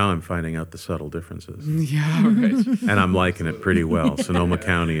 Now I'm finding out the subtle differences. Yeah, right. And I'm liking it pretty well. Sonoma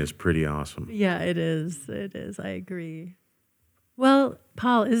County is pretty awesome. Yeah, it is. It is. I agree. Well,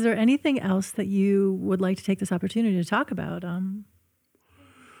 Paul, is there anything else that you would like to take this opportunity to talk about?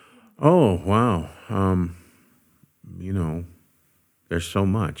 Oh, wow. There's so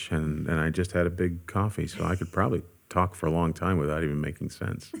much. And I just had a big coffee, so I could probably talk for a long time without even making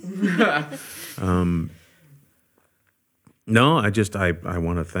sense. No, I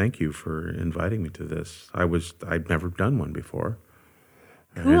want to thank you for inviting me to this. I'd never done one before.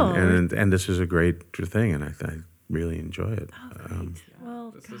 Cool. And this is a great thing, and I really enjoy it.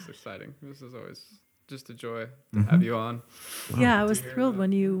 Well, This is exciting. This is always just a joy to have you on. yeah, I was thrilled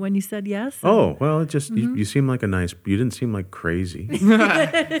when you said yes. Oh, well, it just, you seem like you didn't seem like crazy.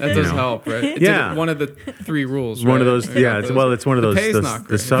 That does help, right? It's Yeah. one of the 3 rules. One of right? those, I got yeah. It's one of The those, pay's the not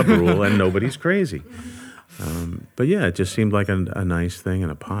great. sub rule, and nobody's crazy. But yeah, it just seemed like a nice thing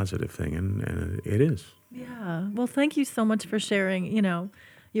and a positive thing, and it is. Yeah. Well, thank you so much for sharing,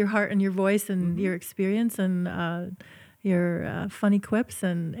 your heart and your voice and your experience and your funny quips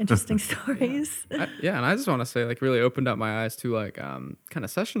and interesting stories. And I just want to say, really opened up my eyes to kind of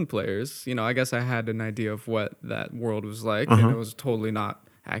session players. I guess I had an idea of what that world was like, and it was totally not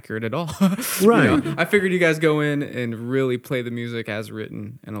accurate at all. Right. I figured you guys go in and really play the music as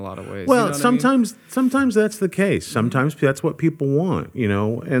written in a lot of ways. Well, You know what I mean? sometimes that's the case. Sometimes that's what people want,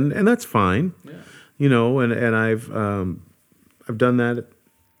 and that's fine. Yeah. And I've done that.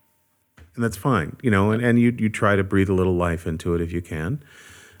 And that's fine, and you try to breathe a little life into it if you can.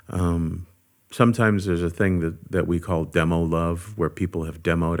 Sometimes there's a thing that we call demo love, where people have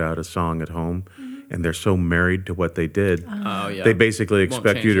demoed out a song at home, and they're so married to what they did, Oh, yeah. they basically Won't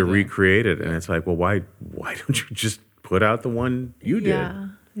expect you change to a thing. recreate it. And it's like, well, why don't you just put out the one you did?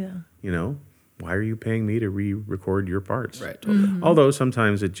 Yeah. Why are you paying me to re-record your parts? Right, totally. Although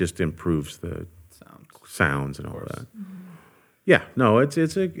sometimes it just improves the sounds and all that. Yeah, no, it's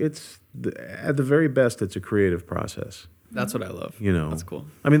at the very best, it's a creative process. That's what I love. That's cool.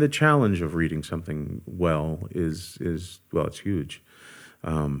 I mean, the challenge of reading something well is it's huge.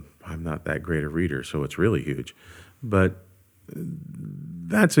 I'm not that great a reader, so it's really huge, but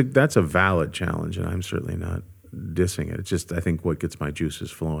that's a valid challenge, and I'm certainly not dissing it. It's just, I think what gets my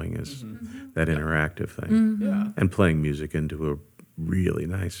juices flowing is that interactive thing, Yeah. and playing music into a really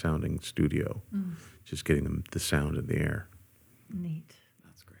nice sounding studio, just getting the sound in the air. Neat.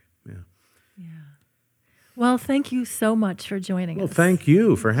 That's great. Yeah. Yeah. Well, thank you so much for joining Well, us. thank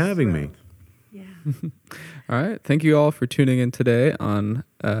you for having me. Yeah. All right. Thank you all for tuning in today on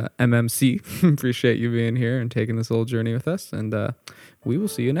MMC. Appreciate you being here and taking this little journey with us. And we will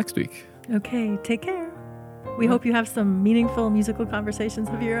see you next week. Okay. Take care. We hope you have some meaningful musical conversations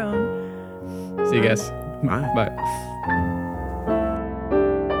of your own. See you guys. Bye. Bye.